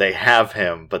he is... They have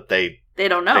him, but they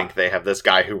don't know. Think they have this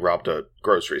guy who robbed a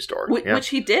grocery store. Which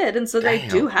he did, and so they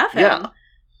do have him,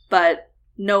 but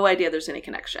no idea there's any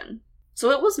connection.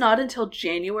 So it was not until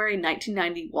January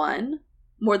 1991,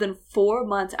 more than 4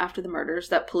 months after the murders,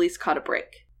 that police caught a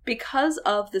break. Because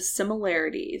of the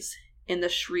similarities in the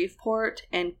Shreveport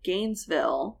and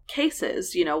Gainesville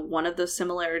cases, one of those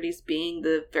similarities being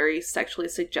the very sexually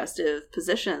suggestive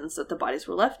positions that the bodies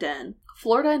were left in,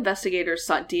 Florida investigators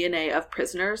sought DNA of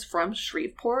prisoners from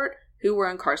Shreveport who were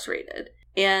incarcerated.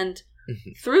 And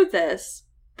through this,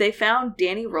 they found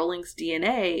Danny Rawlings'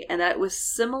 DNA, and that it was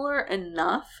similar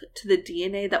enough to the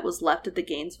DNA that was left at the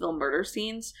Gainesville murder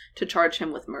scenes to charge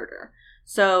him with murder.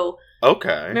 So,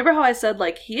 remember how I said,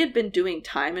 he had been doing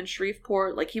time in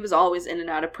Shreveport? He was always in and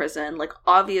out of prison.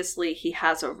 Obviously, he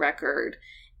has a record.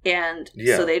 And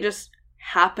so they just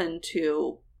happened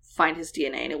to find his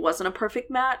DNA. And it wasn't a perfect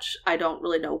match. I don't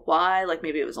really know why.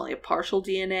 Maybe it was only a partial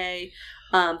DNA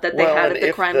that they had at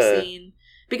the crime scene.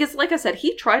 Because, like I said,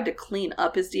 he tried to clean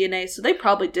up his DNA, so they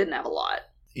probably didn't have a lot.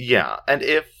 Yeah, and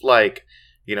if,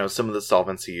 some of the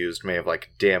solvents he used may have,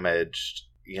 damaged...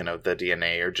 the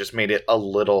DNA, or just made it a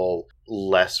little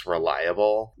less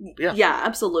reliable. Yeah,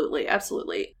 absolutely.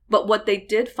 But what they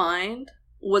did find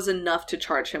was enough to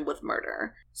charge him with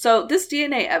murder. So this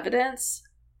DNA evidence,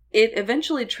 it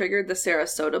eventually triggered the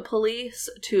Sarasota police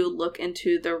to look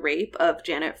into the rape of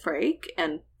Janet Frake,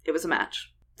 and it was a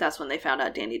match. That's when they found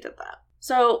out Danny did that.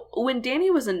 So when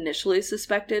Danny was initially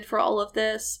suspected for all of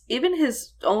this, even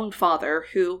his own father,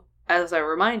 who, as I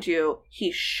remind you,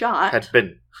 he shot... had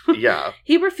been... Yeah.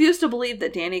 He refused to believe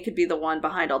that Danny could be the one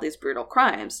behind all these brutal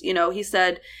crimes. He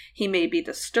said he may be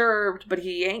disturbed, but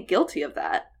he ain't guilty of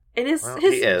that. And his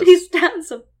he is. his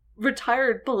dad's a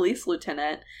retired police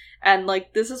lieutenant, and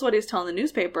like this is what he's telling the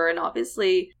newspaper. And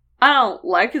obviously, I don't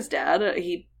like his dad.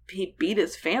 He beat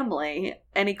his family,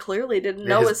 and he clearly didn't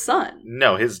know his son.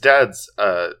 No, his dad's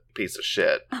a piece of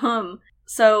shit.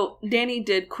 So Danny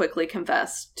did quickly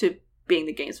confess to being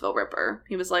the Gainesville Ripper.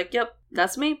 He was like, "Yep,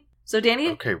 that's me." So Danny,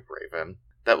 okay, Raven.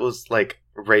 That was like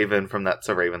Raven from That's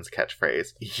a Raven's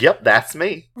catchphrase. Yep, that's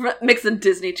me. Mixing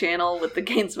Disney Channel with the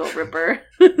Gainesville Ripper.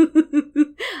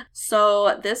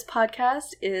 So this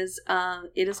podcast is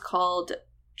it is called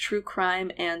True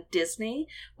Crime and Disney,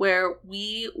 where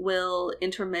we will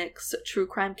intermix true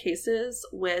crime cases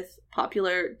with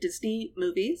popular Disney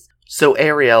movies. So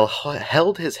Ariel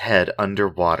held his head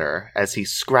underwater as he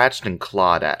scratched and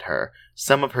clawed at her.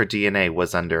 Some of her DNA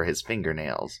was under his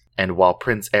fingernails, and while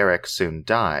Prince Eric soon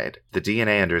died, the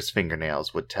DNA under his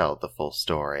fingernails would tell the full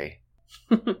story.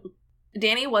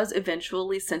 Danny was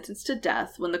eventually sentenced to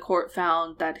death when the court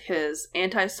found that his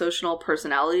antisocial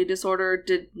personality disorder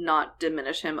did not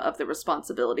diminish him of the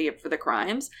responsibility for the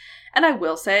crimes. And I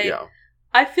will say,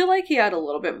 I feel like he had a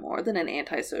little bit more than an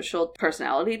antisocial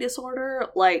personality disorder.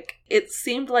 Like, it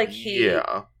seemed like he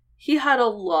had a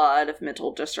lot of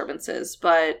mental disturbances.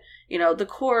 But, you know, the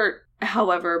court,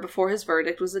 however, before his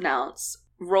verdict was announced,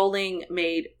 Rowling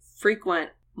made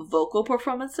frequent vocal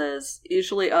performances,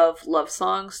 usually of love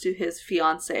songs to his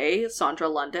fiancée, Sandra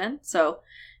London. So,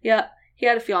 yeah, he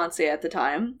had a fiancée at the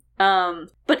time.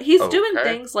 But he's doing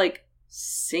things like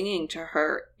singing to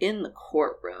her in the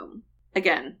courtroom.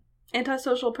 Again,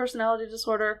 antisocial personality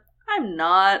disorder. I'm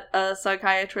not a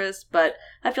psychiatrist, but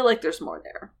I feel like there's more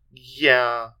there.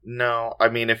 Yeah, no. I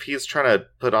mean, if he's trying to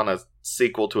put on a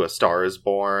sequel to A Star is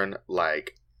Born,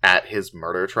 like, at his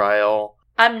murder trial,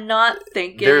 I'm not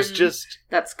thinking there's just...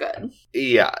 that's good.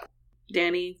 Yeah.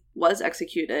 Danny was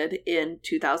executed in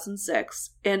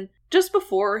 2006, and just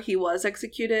before he was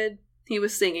executed, he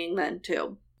was singing then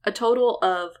too. A total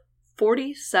of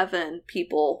 47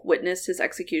 people witnessed his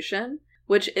execution,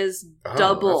 which is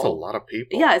double. That's a lot of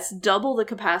people. Yeah, it's double the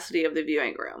capacity of the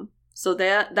viewing room. So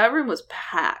that room was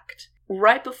packed.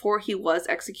 Right before he was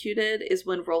executed is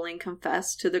when Rowling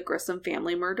confessed to the Grissom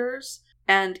family murders.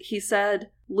 And he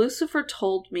said, "Lucifer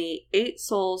told me 8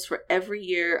 souls for every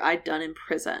year I'd done in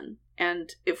prison.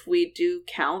 And if we do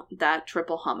count that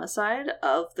triple homicide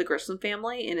of the Grissom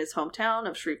family in his hometown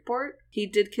of Shreveport, he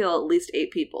did kill at least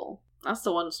 8 people. That's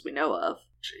the ones we know of."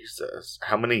 Jesus.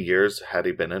 How many years had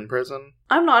he been in prison?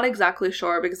 I'm not exactly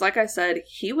sure because, like I said,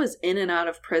 he was in and out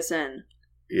of prison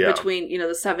between,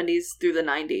 the 70s through the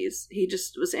 90s. He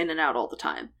just was in and out all the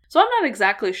time. So I'm not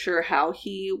exactly sure how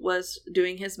he was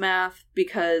doing his math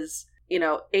because,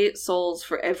 8 souls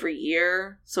for every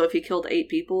year. So if he killed 8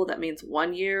 people, that means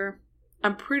 1 year.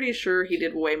 I'm pretty sure he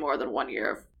did way more than 1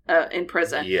 year in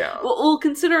prison. Yeah. Well,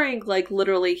 considering,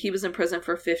 literally, he was in prison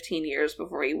for 15 years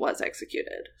before he was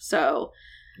executed. So...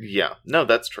 yeah. No,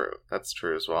 that's true. That's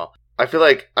true as well. I feel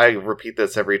like I repeat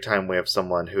this every time we have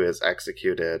someone who is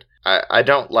executed. I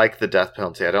don't like the death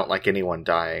penalty. I don't like anyone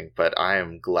dying, but I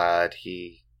am glad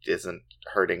he isn't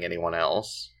hurting anyone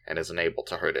else and isn't able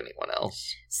to hurt anyone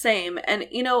else. Same. And,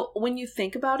 when you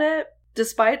think about it,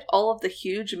 despite all of the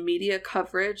huge media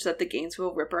coverage that the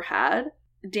Gainesville Ripper had,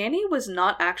 Danny was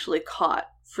not actually caught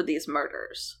for these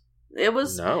murders.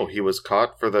 No, he was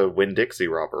caught for the Winn-Dixie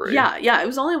robbery. Yeah, it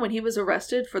was only when he was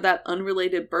arrested for that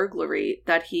unrelated burglary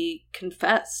that he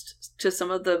confessed to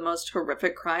some of the most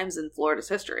horrific crimes in Florida's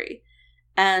history.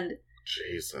 And,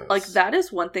 Jesus. that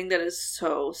is one thing that is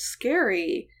so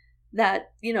scary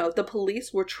that, the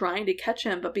police were trying to catch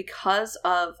him, but because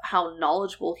of how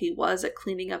knowledgeable he was at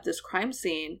cleaning up this crime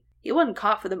scene, he wasn't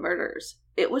caught for the murders.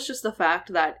 It was just the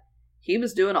fact that he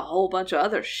was doing a whole bunch of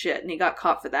other shit, and he got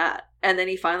caught for that. And then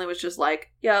he finally was just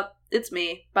like, "Yep, it's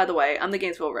me. By the way, I'm the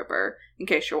Gainesville Ripper, in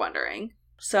case you're wondering."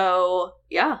 So,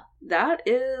 yeah, that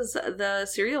is the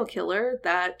serial killer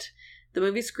that the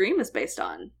movie Scream is based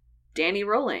on. Danny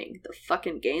Rowling, the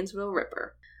fucking Gainesville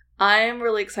Ripper. I'm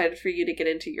really excited for you to get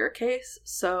into your case,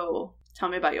 so tell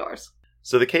me about yours.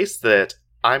 So the case that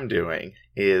I'm doing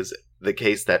is the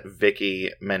case that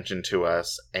Vicky mentioned to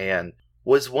us, and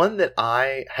was one that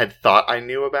I had thought I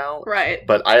knew about. Right.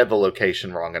 But I had the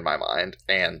location wrong in my mind.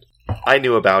 And I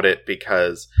knew about it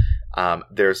because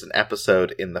there's an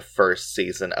episode in the first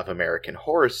season of American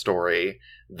Horror Story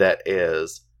that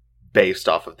is based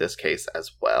off of this case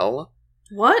as well.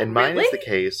 What? And mine really? is the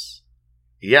case...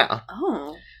 yeah.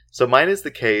 Oh. So mine is the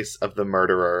case of the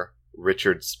murderer,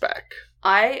 Richard Speck.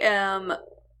 I am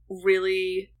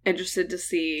really interested to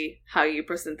see how you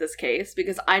present this case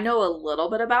because I know a little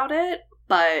bit about it,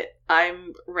 but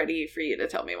I'm ready for you to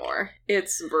tell me more.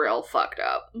 It's real fucked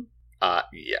up.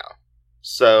 Yeah.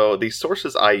 So the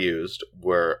sources I used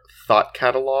were Thought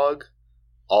Catalog,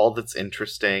 All That's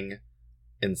Interesting,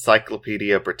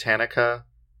 Encyclopedia Britannica,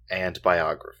 and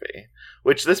Biography.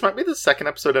 Which this might be the second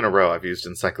episode in a row I've used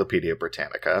Encyclopedia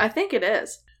Britannica. I think it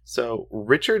is. So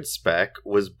Richard Speck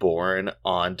was born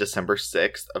on December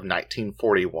 6th of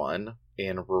 1941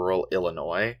 in rural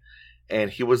Illinois, and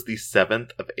he was the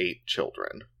seventh of 8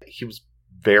 children. He was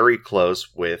very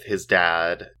close with his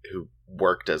dad, who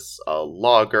worked as a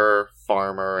logger,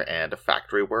 farmer, and a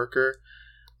factory worker.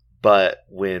 But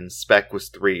when Speck was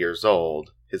 3 years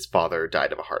old, his father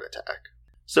died of a heart attack.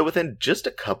 So within just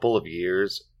a couple of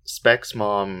years, Speck's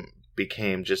mom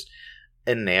became just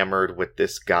enamored with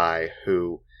this guy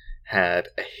who had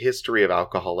a history of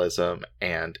alcoholism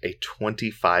and a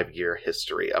 25-year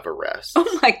history of arrests.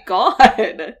 Oh my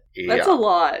god! Yeah. That's a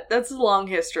lot. That's a long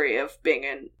history of being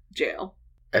in jail.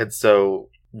 And so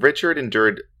Richard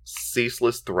endured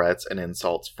ceaseless threats and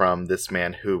insults from this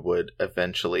man who would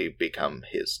eventually become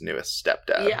his newest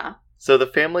stepdad. Yeah. So the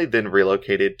family then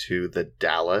relocated to the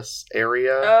Dallas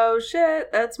area. Oh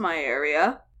shit, that's my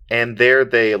area. And there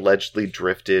they allegedly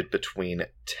drifted between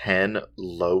 10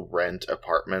 low-rent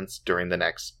apartments during the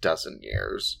next dozen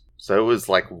years. So it was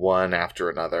like one after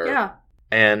another. Yeah.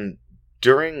 And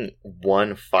during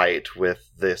one fight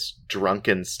with this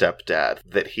drunken stepdad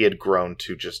that he had grown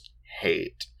to just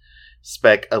hate,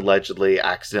 Speck allegedly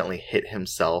accidentally hit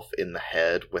himself in the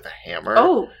head with a hammer.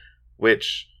 Oh.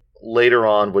 Which later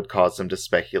on would cause him to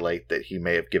speculate that he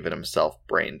may have given himself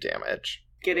brain damage.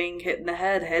 Getting hit in the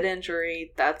head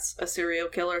injury, that's a serial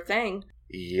killer thing.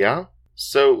 Yeah.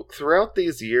 So throughout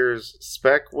these years,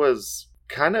 Speck was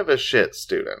kind of a shit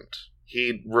student.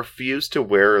 He refused to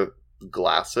wear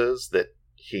glasses that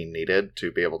he needed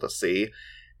to be able to see,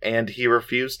 and he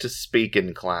refused to speak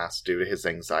in class due to his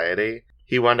anxiety.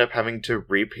 He wound up having to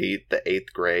repeat the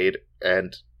 8th grade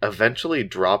and eventually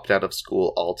dropped out of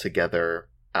school altogether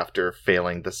after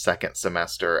failing the second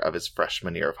semester of his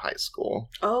freshman year of high school.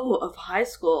 Oh, of high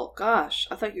school. Gosh,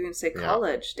 I thought you were going to say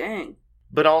college. Yeah. Dang.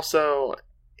 But also,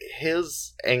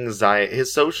 his anxiety,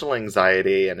 his social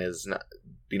anxiety and his,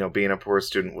 being a poor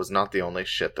student was not the only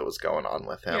shit that was going on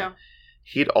with him. Yeah.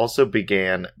 He'd also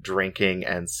began drinking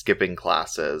and skipping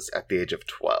classes at the age of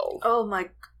 12. Oh my,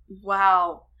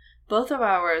 wow. Both of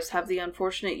ours have the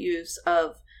unfortunate use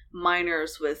of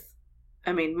minors with,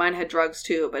 mine had drugs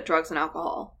too, but drugs and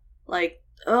alcohol.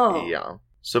 Yeah.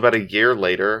 So about a year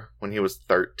later, when he was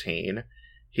 13,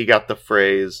 he got the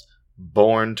phrase,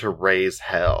 "born to raise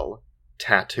hell,"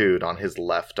 tattooed on his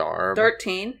left arm.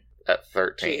 13? At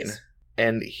 13. Jeez.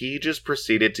 And he just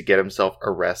proceeded to get himself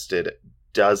arrested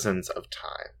dozens of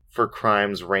times for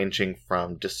crimes ranging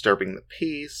from disturbing the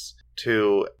peace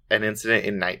to an incident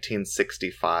in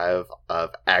 1965 of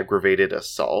aggravated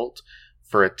assault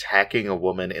for attacking a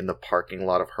woman in the parking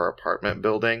lot of her apartment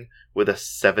building with a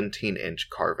 17-inch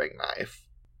carving knife.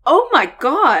 Oh my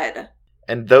god!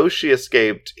 And though she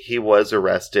escaped, he was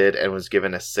arrested and was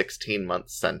given a 16-month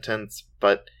sentence,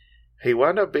 but he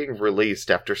wound up being released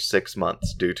after 6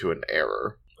 months due to an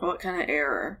error. What kind of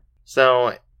error?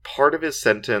 So, part of his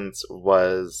sentence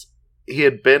was he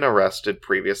had been arrested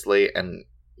previously and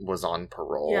was on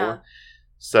parole. Yeah.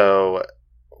 So,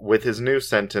 with his new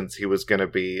sentence, he was going to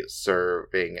be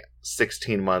serving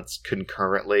 16 months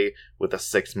concurrently with a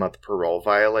 6-month parole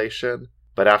violation.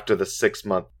 But after the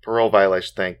 6-month parole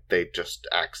violation thing, they just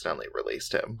accidentally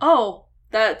released him. Oh,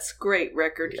 that's great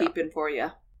record keeping for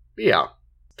you. Yeah.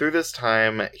 Through this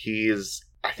time,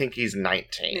 I think he's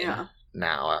 19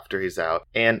 now after he's out.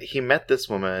 And he met this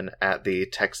woman at the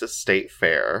Texas State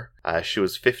Fair. She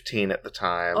was 15 at the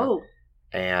time. Oh.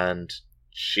 And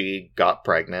she got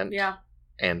pregnant. Yeah.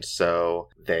 And so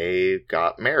they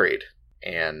got married.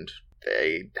 And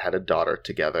they had a daughter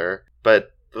together.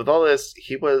 But with all this,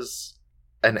 he was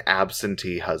an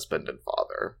absentee husband and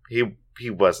father. He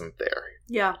wasn't there.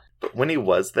 Yeah. But when he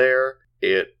was there,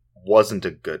 it wasn't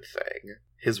a good thing.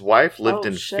 His wife lived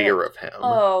in fear of him.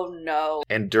 Oh, no.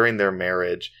 And during their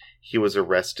marriage, he was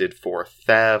arrested for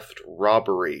theft,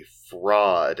 robbery,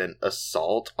 fraud, and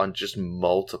assault on just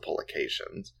multiple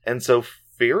occasions. And so,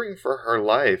 fearing for her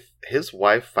life, his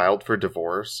wife filed for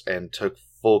divorce and took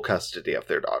full custody of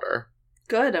their daughter.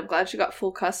 Good, I'm glad she got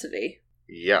full custody.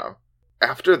 Yeah.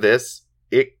 After this,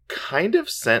 it kind of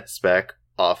sent Speck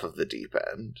off of the deep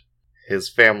end. His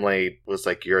family was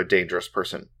like, "You're a dangerous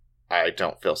person. I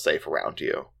don't feel safe around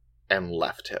you," and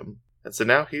left him. And so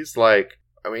now he's like,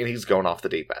 he's going off the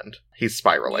deep end. He's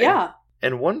spiraling. Yeah.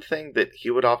 And one thing that he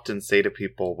would often say to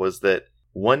people was that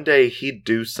one day he'd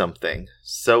do something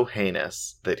so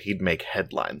heinous that he'd make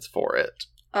headlines for it.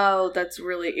 Oh, that's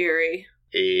really eerie.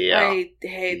 Yeah. I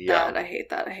hate that. I hate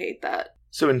that. I hate that.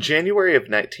 So in January of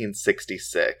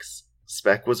 1966,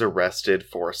 Speck was arrested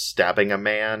for stabbing a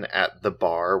man at the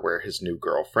bar where his new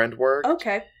girlfriend worked.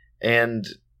 Okay. And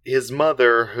his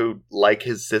mother, who, like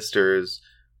his sisters,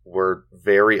 were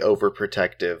very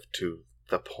overprotective to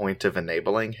the point of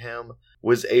enabling him,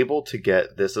 was able to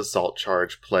get this assault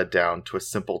charge pled down to a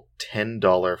simple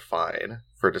 $10 fine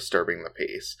for disturbing the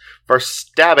peace. For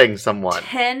stabbing someone.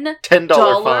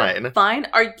 $10 fine. Fine?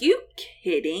 Are you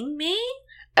kidding me?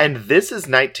 And this is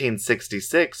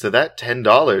 1966, so that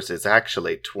 $10 is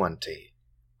actually $20.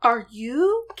 Are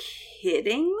you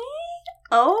kidding me?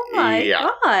 Oh my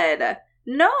god.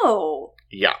 No.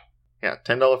 Yeah,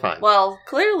 $10 fine. Well,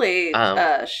 clearly,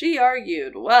 she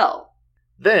argued well.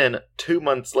 Then, 2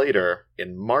 months later,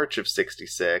 in March of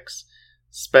 66,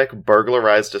 Speck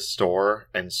burglarized a store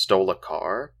and stole a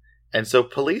car. And so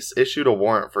police issued a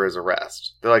warrant for his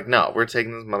arrest. They're like, no, we're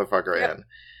taking this motherfucker in.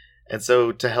 And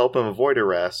so, to help him avoid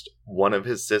arrest, one of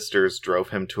his sisters drove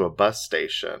him to a bus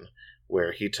station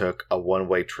where he took a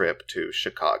one-way trip to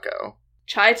Chicago.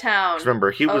 Chi-Town.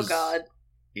 Remember, he was... Oh, God.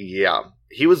 Yeah.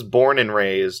 He was born and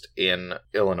raised in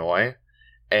Illinois,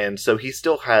 and so he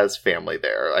still has family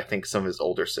there. I think some of his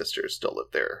older sisters still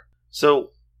live there.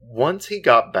 So, once he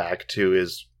got back to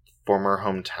his former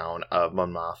hometown of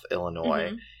Monmouth,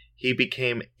 Illinois, he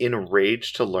became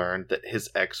enraged to learn that his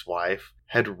ex-wife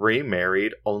had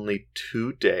remarried only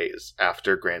 2 days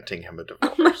after granting him a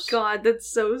divorce. Oh my god,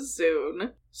 that's so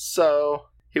soon. So,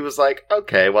 he was like,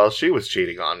 okay, well, she was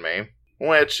cheating on me.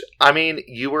 Which, I mean,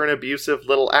 you were an abusive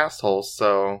little asshole,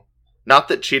 so... Not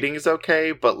that cheating is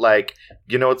okay, but, like,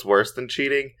 you know what's worse than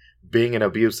cheating? Being an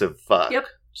abusive fuck. Yep.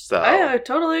 So... I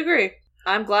totally agree.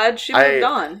 I'm glad she moved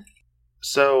on.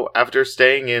 So, after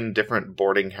staying in different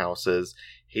boarding houses,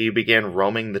 he began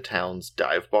roaming the town's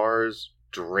dive bars,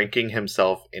 drinking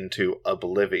himself into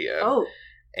oblivion. Oh.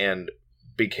 And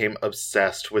became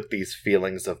obsessed with these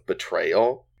feelings of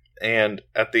betrayal. And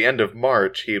at the end of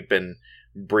March, he had been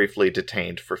briefly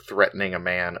detained for threatening a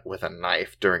man with a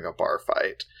knife during a bar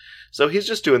fight. So he's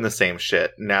just doing the same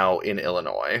shit now in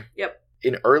Illinois. Yep.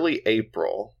 In early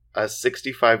April, a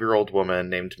 65-year-old woman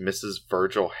named Mrs.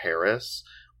 Virgil Harris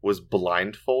was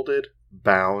blindfolded,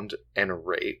 bound, and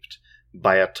raped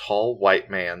by a tall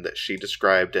white man that she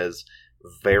described as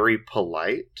very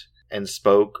polite and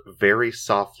spoke very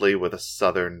softly with a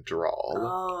southern drawl.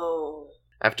 Oh.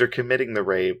 After committing the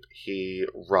rape, he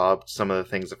robbed some of the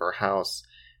things of her house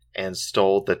and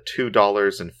stole the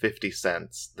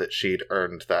 $2.50 that she'd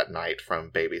earned that night from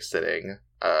babysitting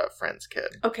a friend's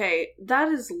kid. Okay, that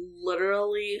is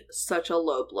literally such a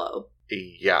low blow.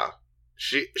 Yeah.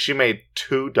 She made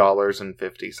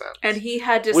 $2.50. And he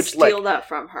had to steal that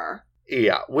from her.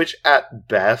 Yeah, which at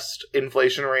best,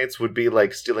 inflation rates would be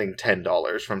like stealing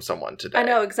 $10 from someone today. I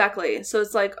know, exactly. So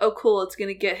it's like, oh cool, it's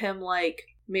gonna get him like...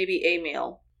 maybe a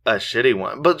meal. A shitty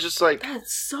one. But just like...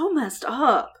 That's so messed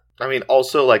up. I mean,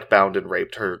 also like bound and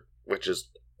raped her, which is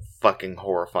fucking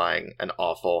horrifying and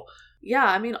awful. Yeah,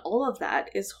 I mean, all of that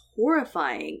is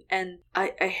horrifying. And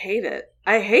I hate it.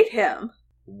 I hate him.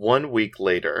 1 week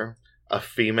later, a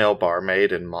female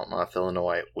barmaid in Monmouth,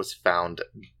 Illinois was found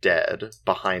dead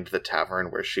behind the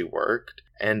tavern where she worked.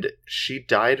 And she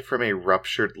died from a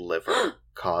ruptured liver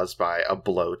caused by a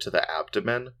blow to the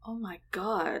abdomen. Oh my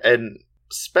god. And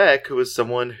Speck, who was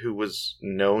someone who was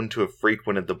known to have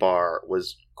frequented the bar,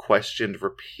 was questioned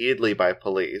repeatedly by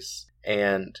police,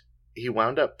 and he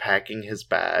wound up packing his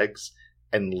bags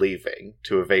and leaving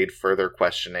to evade further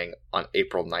questioning on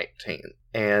April 19th.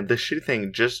 And the shitty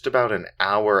thing, just about an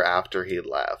hour after he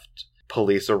left,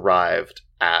 police arrived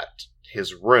at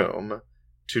his room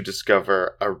to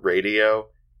discover a radio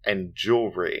and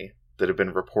jewelry that had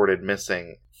been reported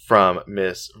missing from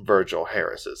Miss Virgil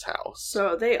Harris's house.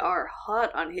 So they are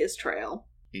hot on his trail.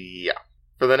 Yeah.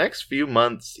 For the next few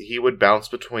months, he would bounce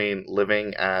between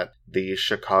living at the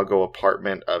Chicago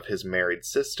apartment of his married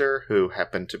sister, who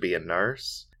happened to be a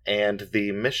nurse, and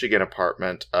the Michigan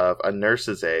apartment of a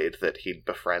nurse's aide that he'd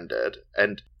befriended,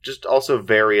 and just also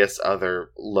various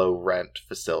other low-rent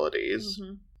facilities.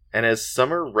 Mm-hmm. And as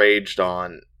summer raged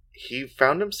on, he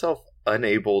found himself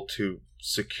unable to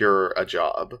secure a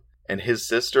job. And his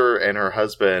sister and her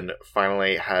husband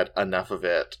finally had enough of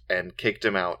it and kicked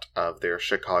him out of their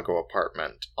Chicago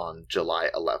apartment on July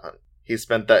 11th. He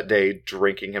spent that day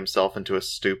drinking himself into a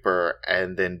stupor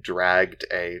and then dragged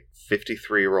a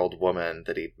 53-year-old woman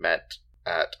that he'd met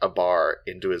at a bar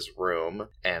into his room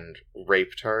and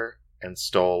raped her and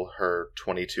stole her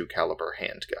 .22 caliber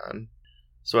handgun.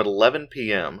 So at 11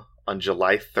 p.m. on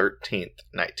July 13th,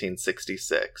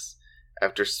 1966,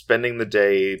 after spending the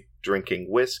day drinking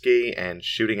whiskey and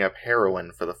shooting up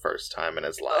heroin for the first time in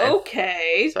his life.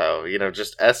 Okay. So,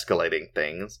 just escalating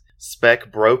things.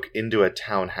 Speck broke into a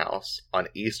townhouse on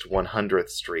East 100th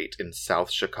Street in South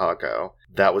Chicago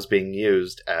that was being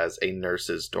used as a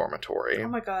nurse's dormitory. Oh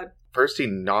my god. First, he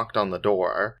knocked on the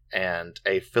door, and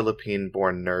a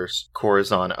Philippine-born nurse,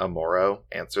 Corazon Amoro,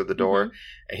 answered the door,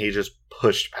 and he just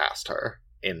pushed past her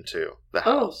into the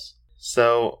house.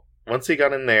 So, once he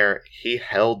got in there, he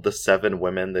held the 7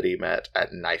 women that he met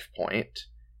at knife point,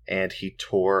 and he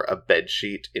tore a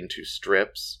bedsheet into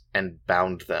strips and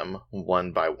bound them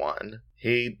one by one.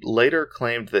 He later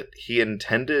claimed that he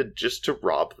intended just to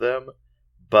rob them,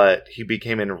 but he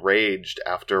became enraged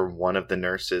after one of the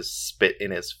nurses spit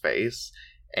in his face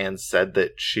and said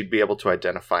that she'd be able to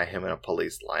identify him in a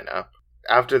police lineup.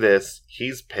 After this,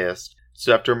 he's pissed,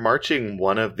 so after marching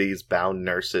one of these bound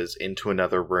nurses into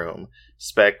another room,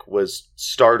 Speck was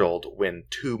startled when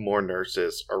 2 more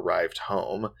nurses arrived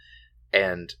home,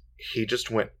 and he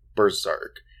just went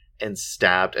berserk and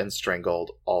stabbed and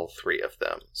strangled all 3 of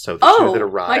them. So the 2 that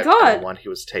arrived and the one he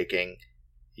was taking...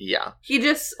 Yeah. He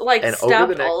just,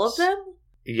 stabbed all of them?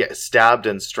 Yeah, stabbed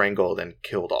and strangled and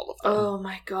killed all of them. Oh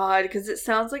my god, because it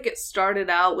sounds like it started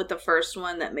out with the first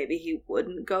one that maybe he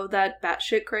wouldn't go that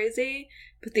batshit crazy,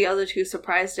 but the other 2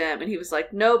 surprised him, and he was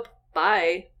like, nope,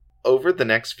 bye. Over the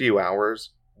next few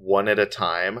hours, one at a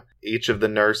time, each of the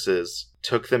nurses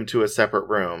took them to a separate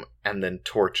room and then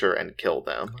torture and kill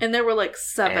them. And there were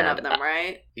 7 of them,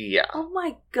 right? Yeah. Oh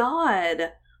my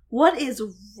god. What is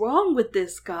wrong with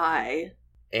this guy?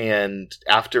 And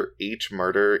after each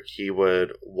murder, he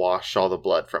would wash all the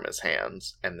blood from his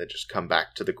hands and then just come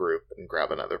back to the group and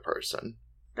grab another person.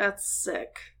 That's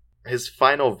sick. His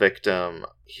final victim,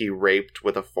 he raped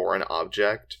with a foreign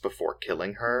object before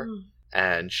killing her,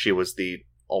 and she was the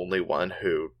only one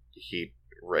who he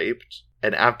raped.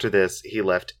 And after this, he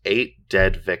left 8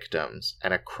 dead victims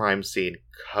and a crime scene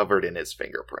covered in his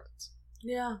fingerprints.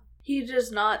 Yeah. He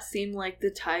does not seem like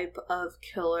the type of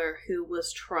killer who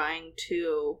was trying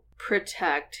to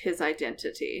protect his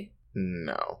identity.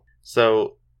 No.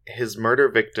 So, his murder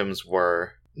victims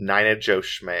were Nina Jo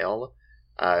Schmale.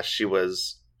 She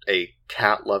was a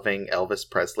cat-loving Elvis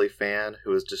Presley fan who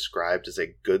was described as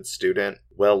a good student,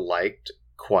 well-liked,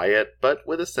 quiet, but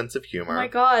with a sense of humor. Oh my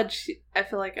god, I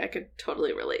feel like I could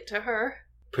totally relate to her.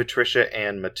 Patricia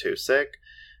Ann Matusik,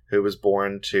 who was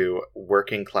born to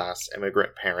working-class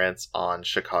immigrant parents on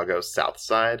Chicago's South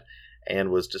Side and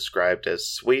was described as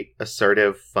sweet,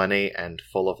 assertive, funny, and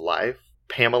full of life.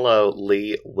 Pamela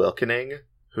Lee Wilkening,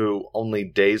 who only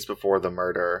days before the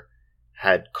murder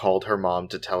had called her mom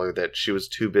to tell her that she was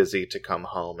too busy to come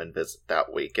home and visit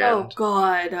that weekend. Oh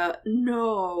god,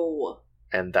 no.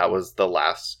 And that was the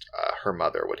last her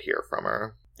mother would hear from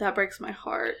her. That breaks my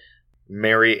heart.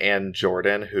 Mary Ann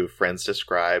Jordan, who friends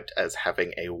described as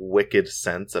having a wicked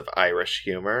sense of Irish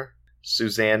humor.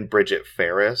 Suzanne Bridget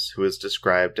Ferris, who is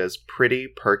described as pretty,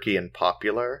 perky, and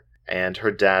popular, and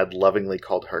her dad lovingly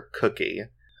called her Cookie.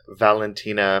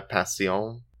 Valentina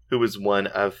Passion, who was one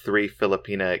of 3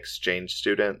 Filipina exchange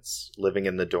students living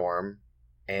in the dorm,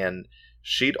 and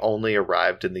she'd only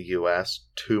arrived in the U.S.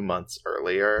 2 months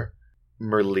earlier.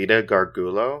 Merlita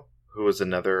Gargulo, who was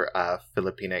another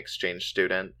Filipina exchange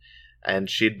student, and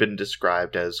she'd been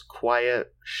described as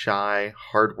quiet, shy,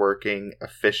 hardworking,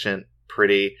 efficient,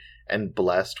 pretty, and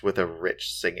blessed with a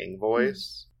rich singing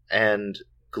voice. And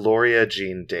Gloria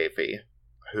Jean Davy,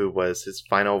 who was his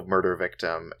final murder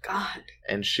victim. God.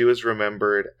 And she was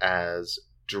remembered as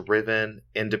driven,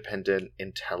 independent,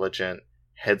 intelligent,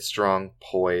 headstrong,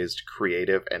 poised,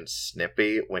 creative, and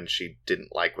snippy when she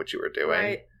didn't like what you were doing.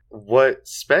 Right. What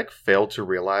Speck failed to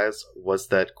realize was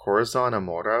that Corazon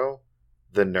Amoro,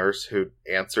 the nurse who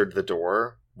answered the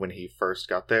door when he first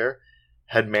got there,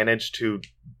 had managed to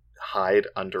hide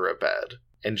under a bed.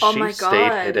 And she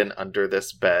stayed hidden under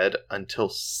this bed until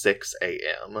 6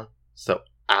 a.m. So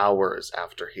hours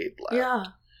after he'd left. Yeah.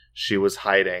 She was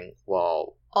hiding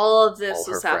while all of this all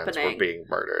her was friends happening. were being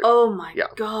murdered. Oh my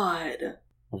god.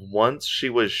 Once she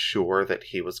was sure that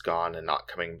he was gone and not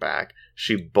coming back,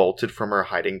 she bolted from her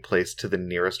hiding place to the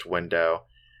nearest window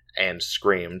and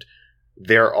screamed,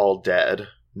 "They're all dead.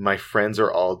 My friends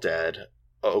are all dead.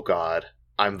 Oh God,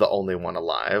 I'm the only one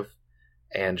alive."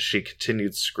 And she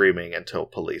continued screaming until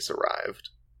police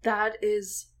arrived. That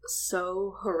is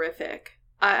so horrific.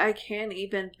 I can't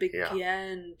even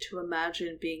begin to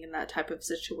imagine being in that type of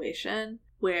situation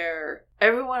where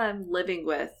everyone I'm living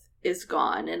with is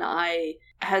gone and I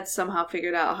had somehow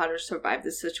figured out how to survive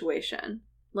this situation.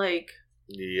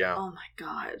 Yeah. Oh my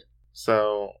god.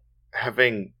 So,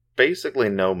 having basically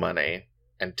no money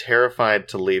and terrified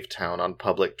to leave town on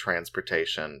public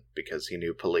transportation because he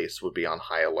knew police would be on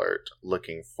high alert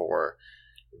looking for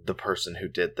the person who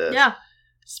did this. Yeah.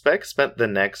 Speck spent the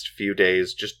next few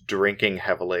days just drinking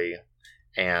heavily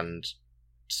and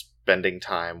spending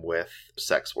time with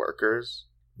sex workers.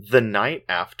 The night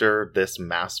after this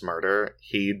mass murder,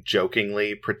 he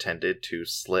jokingly pretended to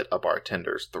slit a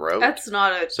bartender's throat. That's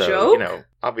not a So, joke. you know,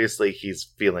 obviously he's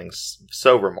feeling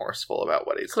so remorseful about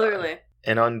what he's done. Clearly.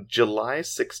 And on July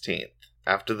 16th,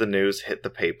 after the news hit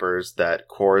the papers that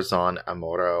Corazon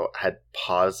Amaro had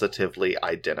positively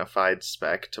identified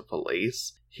Speck to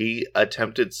police, he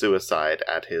attempted suicide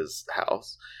at his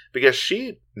house. Because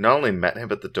she not only met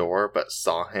him at the door, but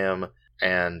saw him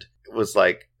and was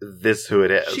like, this who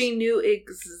it is. She knew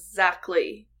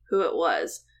exactly who it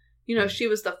was. You know, she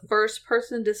was the first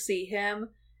person to see him.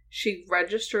 She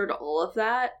registered all of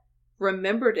that,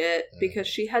 remembered it, because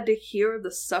she had to hear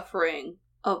the suffering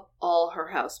of all her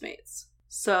housemates.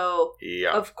 So,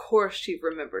 Yeah. of course she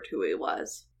remembered who he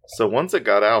was. So once it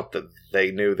got out that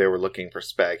they knew they were looking for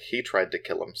Speck, he tried to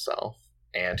kill himself.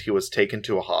 And he was taken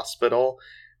to a hospital.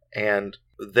 And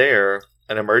there,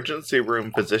 an emergency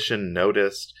room physician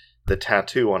noticed the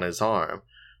tattoo on his arm,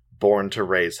 "Born to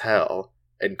Raise Hell,"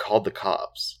 and called the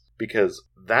cops. Because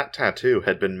that tattoo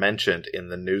had been mentioned in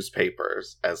the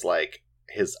newspapers as, like,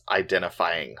 his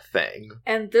identifying thing.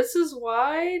 And this is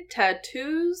why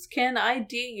tattoos can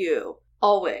ID you.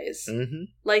 Always. Mm-hmm.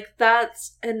 Like,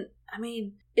 that's... And, I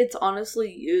mean, it's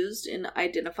honestly used in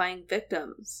identifying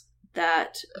victims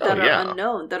that are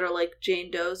unknown, that are like Jane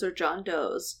Does or John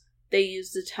Does. They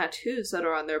use the tattoos that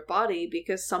are on their body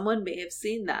because someone may have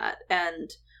seen that,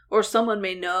 or someone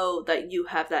may know that you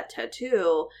have that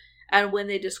tattoo, and when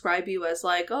they describe you as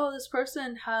like, oh, this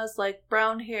person has like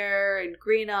brown hair and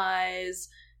green eyes,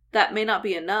 that may not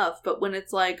be enough. But when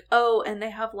it's like, oh, and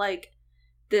they have like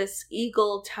this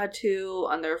eagle tattoo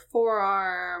on their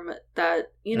forearm,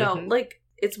 that, you know, like,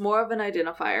 it's more of an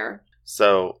identifier.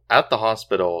 So at the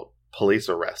hospital, police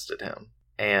arrested him.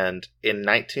 And in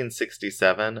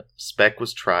 1967, Speck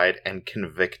was tried and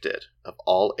convicted of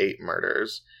all 8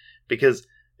 murders because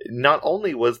not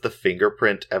only was the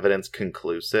fingerprint evidence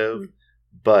conclusive,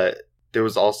 but there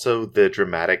was also the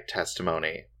dramatic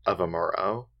testimony of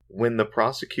Amaro. When the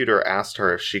prosecutor asked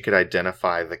her if she could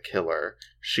identify the killer,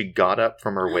 she got up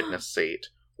from her witness seat,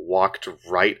 walked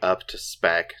right up to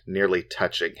Speck, nearly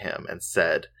touching him, and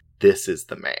said, "This is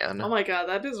the man." Oh my god,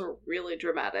 that is really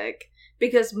dramatic.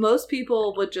 Because most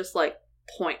people would just, like,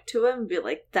 point to him and be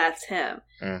like, that's him.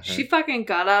 Mm-hmm. She fucking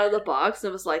got out of the box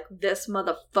and was like, this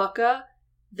motherfucker,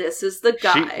 this is the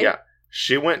guy.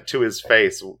 She went to his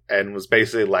face and was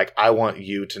basically like, I want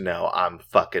you to know I'm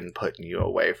fucking putting you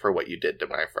away for what you did to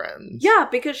my friends. Yeah,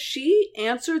 because she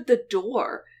answered the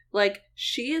door. Like,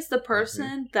 she is the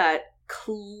person that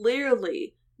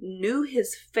clearly knew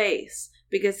his face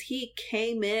because he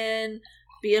came in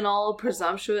being all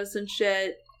presumptuous and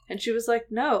shit. And she was like,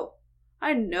 no,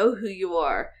 I know who you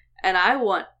are. And I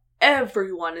want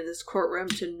everyone in this courtroom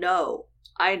to know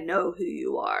I know who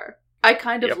you are. I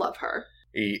kind of love her.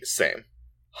 Same.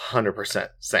 100%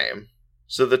 same.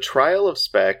 So the trial of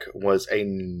Speck was a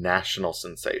national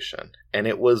sensation. And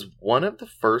it was one of the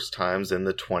first times in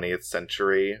the 20th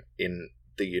century in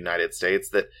the United States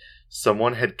that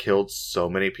someone had killed so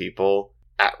many people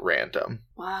at random.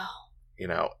 Wow. You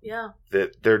know? Yeah.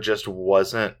 That there just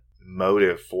wasn't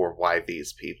motive for why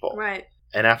these people. Right.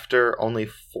 And after only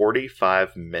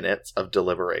 45 minutes of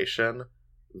deliberation,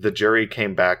 the jury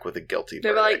came back with a guilty verdict.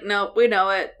 They were like, no, we know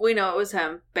it. We know it was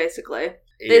him, basically.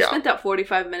 They spent that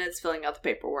 45 minutes filling out the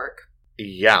paperwork.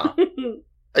 Yeah.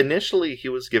 Initially, he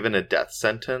was given a death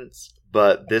sentence,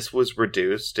 but this was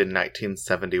reduced in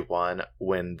 1971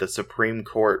 when the Supreme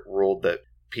Court ruled that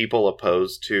people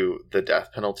opposed to the death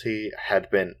penalty had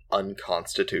been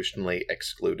unconstitutionally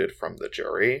excluded from the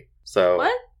jury. So,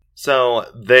 what? So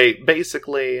they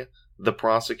basically, the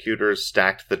prosecutors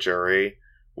stacked the jury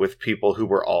with people who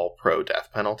were all pro-death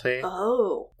penalty.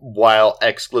 Oh. While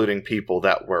excluding people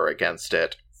that were against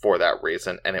it for that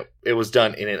reason. And it was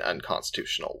done in an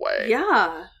unconstitutional way.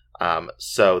 Yeah.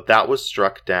 So that was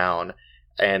struck down,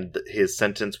 and his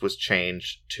sentence was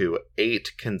changed to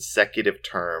 8 consecutive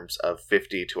terms of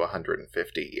 50 to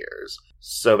 150 years.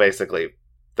 So basically,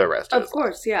 the rest of his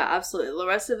life. Yeah, absolutely. The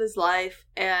rest of his life.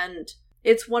 And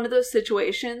it's one of those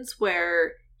situations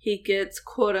where he gets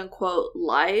quote-unquote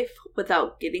life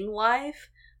without getting life,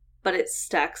 but it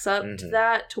stacks up to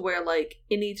that, to where, like,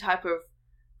 any type of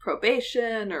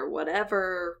probation or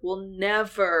whatever will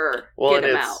never get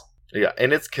him out. Yeah,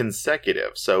 and it's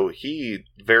consecutive, so he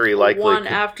very likely one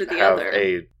could after the have other.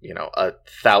 a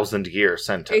 1,000-year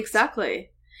sentence. Exactly.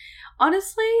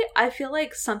 Honestly, I feel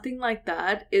like something like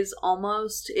that is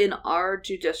almost in our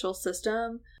judicial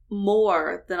system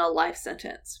more than a life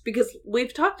sentence. Because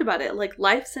we've talked about it. Like,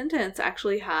 life sentence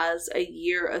actually has a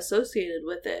year associated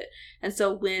with it. And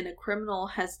so when a criminal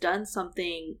has done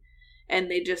something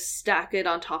and they just stack it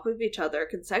on top of each other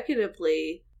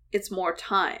consecutively, it's more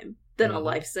time than a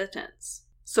life sentence.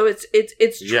 So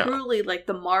it's truly like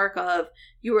the mark of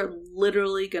you are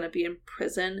literally going to be in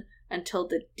prison until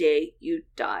the day you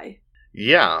die.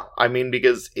 Yeah, I mean,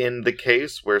 because in the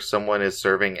case where someone is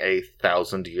serving a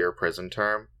 1,000-year prison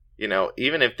term, you know,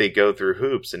 even if they go through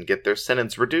hoops and get their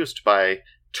sentence reduced by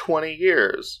 20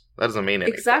 years, that doesn't mean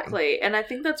anything. Exactly, and I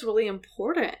think that's really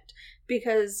important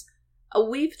because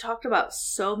we've talked about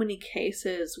so many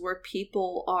cases where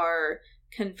people are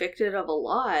convicted of a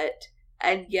lot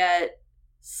and yet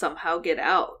somehow get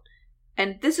out.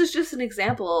 And this is just an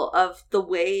example of the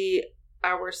way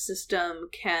our system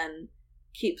can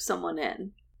keep someone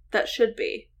in that should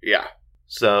be. Yeah.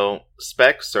 So,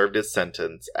 Speck served his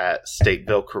sentence at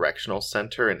Stateville Correctional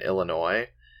Center in Illinois,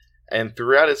 and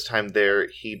throughout his time there,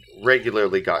 he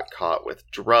regularly got caught with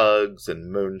drugs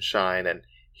and moonshine, and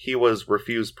he was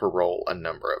refused parole a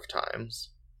number of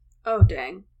times. Oh,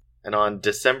 dang. And on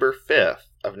December 5th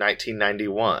of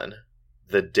 1991,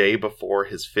 the day before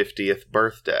his 50th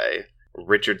birthday,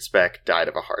 Richard Speck died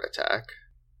of a heart attack.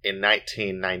 In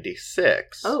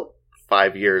 1996,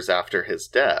 5 years after his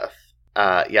death,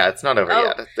 yeah, it's not over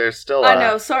yet. There's still I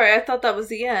know, sorry, I thought that was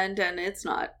the end, and it's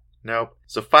not. Nope.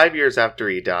 So 5 years after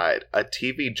he died, a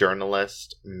TV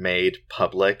journalist made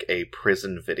public a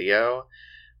prison video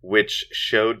which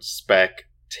showed Speck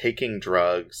taking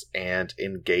drugs and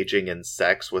engaging in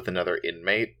sex with another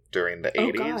inmate during the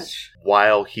 80s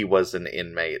while he was an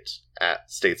inmate at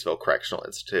Statesville Correctional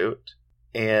Institute.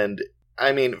 And,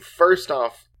 I mean, first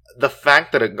off, the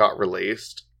fact that it got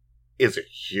released is a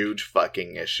huge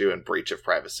fucking issue and breach of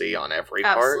privacy on every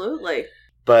part. Absolutely.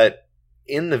 But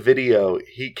in the video,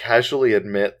 he casually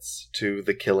admits to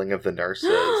the killing of the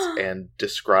nurses and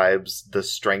describes the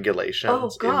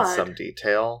strangulations in some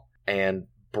detail and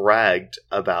bragged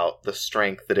about the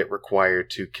strength that it required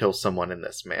to kill someone in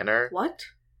this manner. What?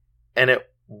 And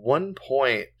at one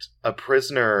point, a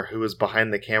prisoner who was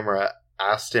behind the camera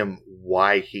asked him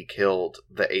why he killed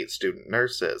the 8 student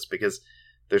nurses, because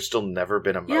there's still never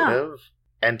been a motive.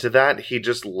 Yeah. And to that, he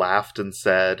just laughed and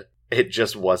said, it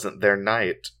just wasn't their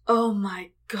night. Oh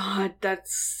my god,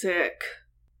 that's sick.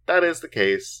 That is the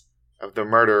case of the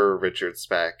murderer Richard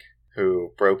Speck,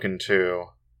 who broke into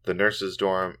the nurses'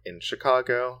 dorm in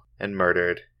Chicago and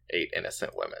murdered 8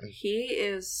 innocent women. He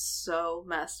is so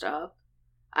messed up.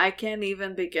 I can't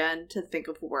even begin to think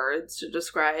of words to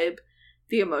describe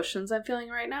the emotions I'm feeling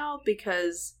right now,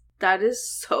 because that is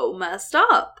so messed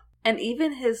up. And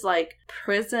even his, like,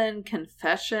 prison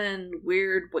confession,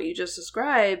 weird, what you just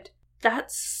described,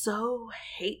 that's so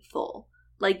hateful.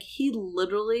 Like, he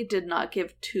literally did not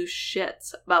give 2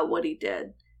 shits about what he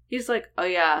did. He's like, oh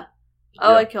yeah,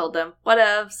 I killed him.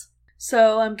 Whatevs.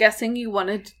 So I'm guessing you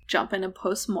wanted to jump in a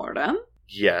post-mortem.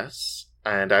 Yes,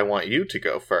 and I want you to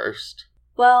go first.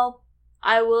 Well,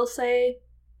 I will say,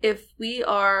 if we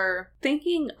are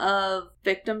thinking of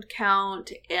victim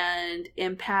count and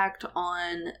impact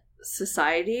on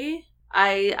society,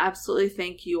 I absolutely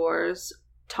think yours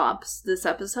tops this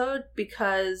episode,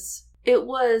 because it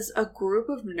was a group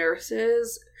of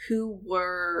nurses who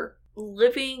were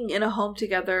living in a home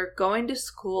together, going to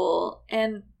school,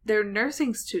 and they're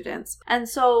nursing students. And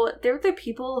so they're the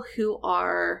people who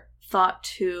are thought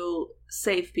to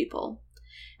save people.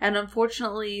 And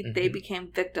unfortunately, they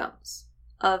became victims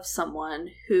of someone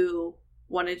who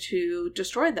wanted to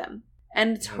destroy them.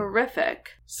 And it's horrific.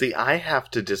 See, I have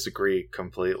to disagree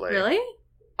completely. Really?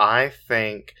 I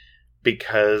think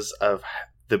because of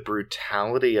the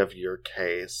brutality of your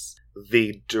case,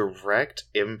 the direct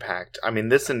impact, I mean,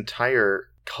 this entire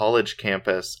college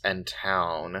campus and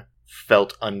town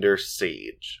felt under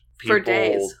siege. People for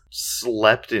days.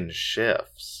 Slept in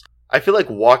shifts. I feel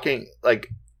like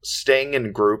staying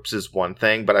in groups is one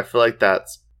thing, but I feel like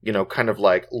that's, you know, kind of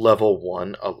like level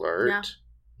 1 alert. Yeah.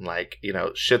 Like, you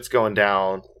know, shit's going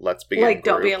down, let's be in groups.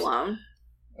 Don't be alone.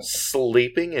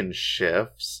 Sleeping in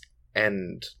shifts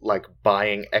and, like,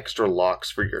 buying extra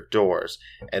locks for your doors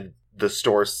and the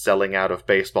stores selling out of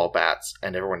baseball bats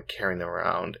and everyone carrying them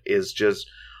around is just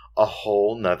a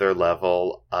whole nother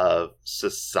level of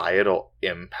societal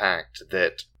impact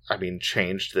that, I mean,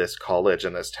 changed this college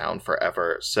and this town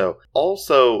forever. So,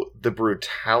 also the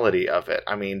brutality of it.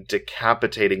 I mean,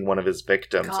 decapitating one of his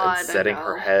victims and setting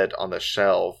her head on the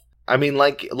shelf. I mean,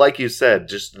 like you said,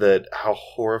 just how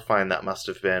horrifying that must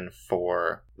have been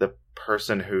for the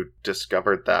person who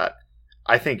discovered that.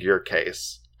 I think your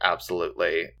case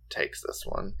absolutely takes this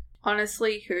one.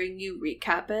 Honestly, hearing you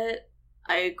recap it,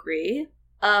 I agree.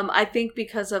 I think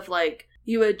because of, like,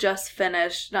 you had just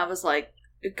finished, and I was like,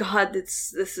 God,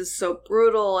 this is so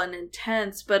brutal and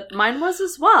intense, but mine was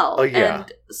as well. Oh, yeah.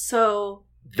 And so...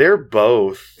 They're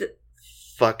both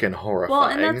fucking horrifying. Well,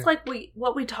 and that's like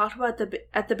what we talked about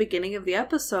at the beginning of the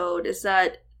episode, is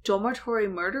that dormitory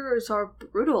murders are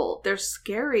brutal. They're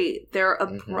scary. They're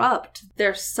abrupt.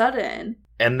 They're sudden.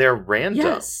 And they're random.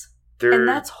 Yes. And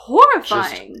that's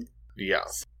horrifying. Yeah.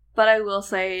 But I will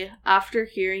say, after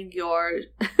hearing your...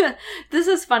 This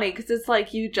is funny, because it's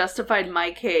like you justified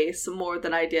my case more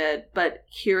than I did, but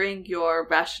hearing your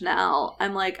rationale,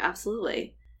 I'm like,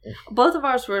 absolutely. Both of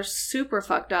ours were super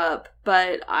fucked up,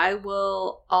 but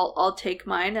I'll take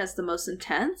mine as the most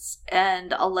intense,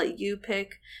 and I'll let you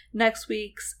pick next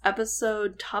week's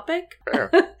episode topic.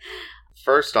 Fair.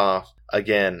 First off,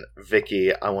 again,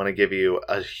 Vicky, I want to give you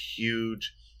a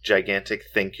huge, gigantic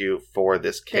thank you for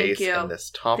this case and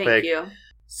this topic. Thank you.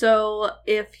 So,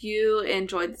 if you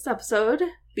enjoyed this episode,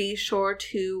 be sure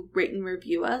to rate and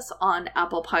review us on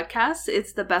Apple Podcasts.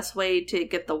 It's the best way to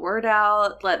get the word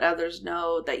out, let others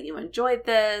know that you enjoyed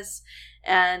this,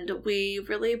 and we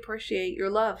really appreciate your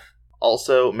love.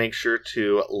 Also, make sure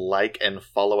to like and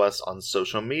follow us on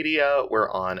social media.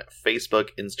 We're on Facebook,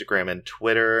 Instagram, and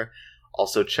Twitter.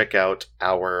 Also, check out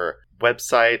our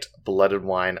website,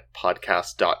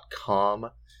 bloodandwinepodcast.com.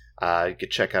 You can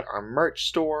check out our merch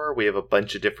store. We have a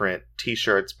bunch of different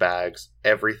t-shirts, bags,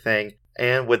 everything.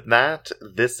 And with that,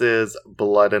 this is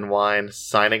Blood and Wine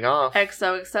signing off.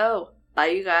 XOXO. Bye,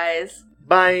 you guys.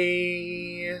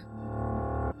 Bye!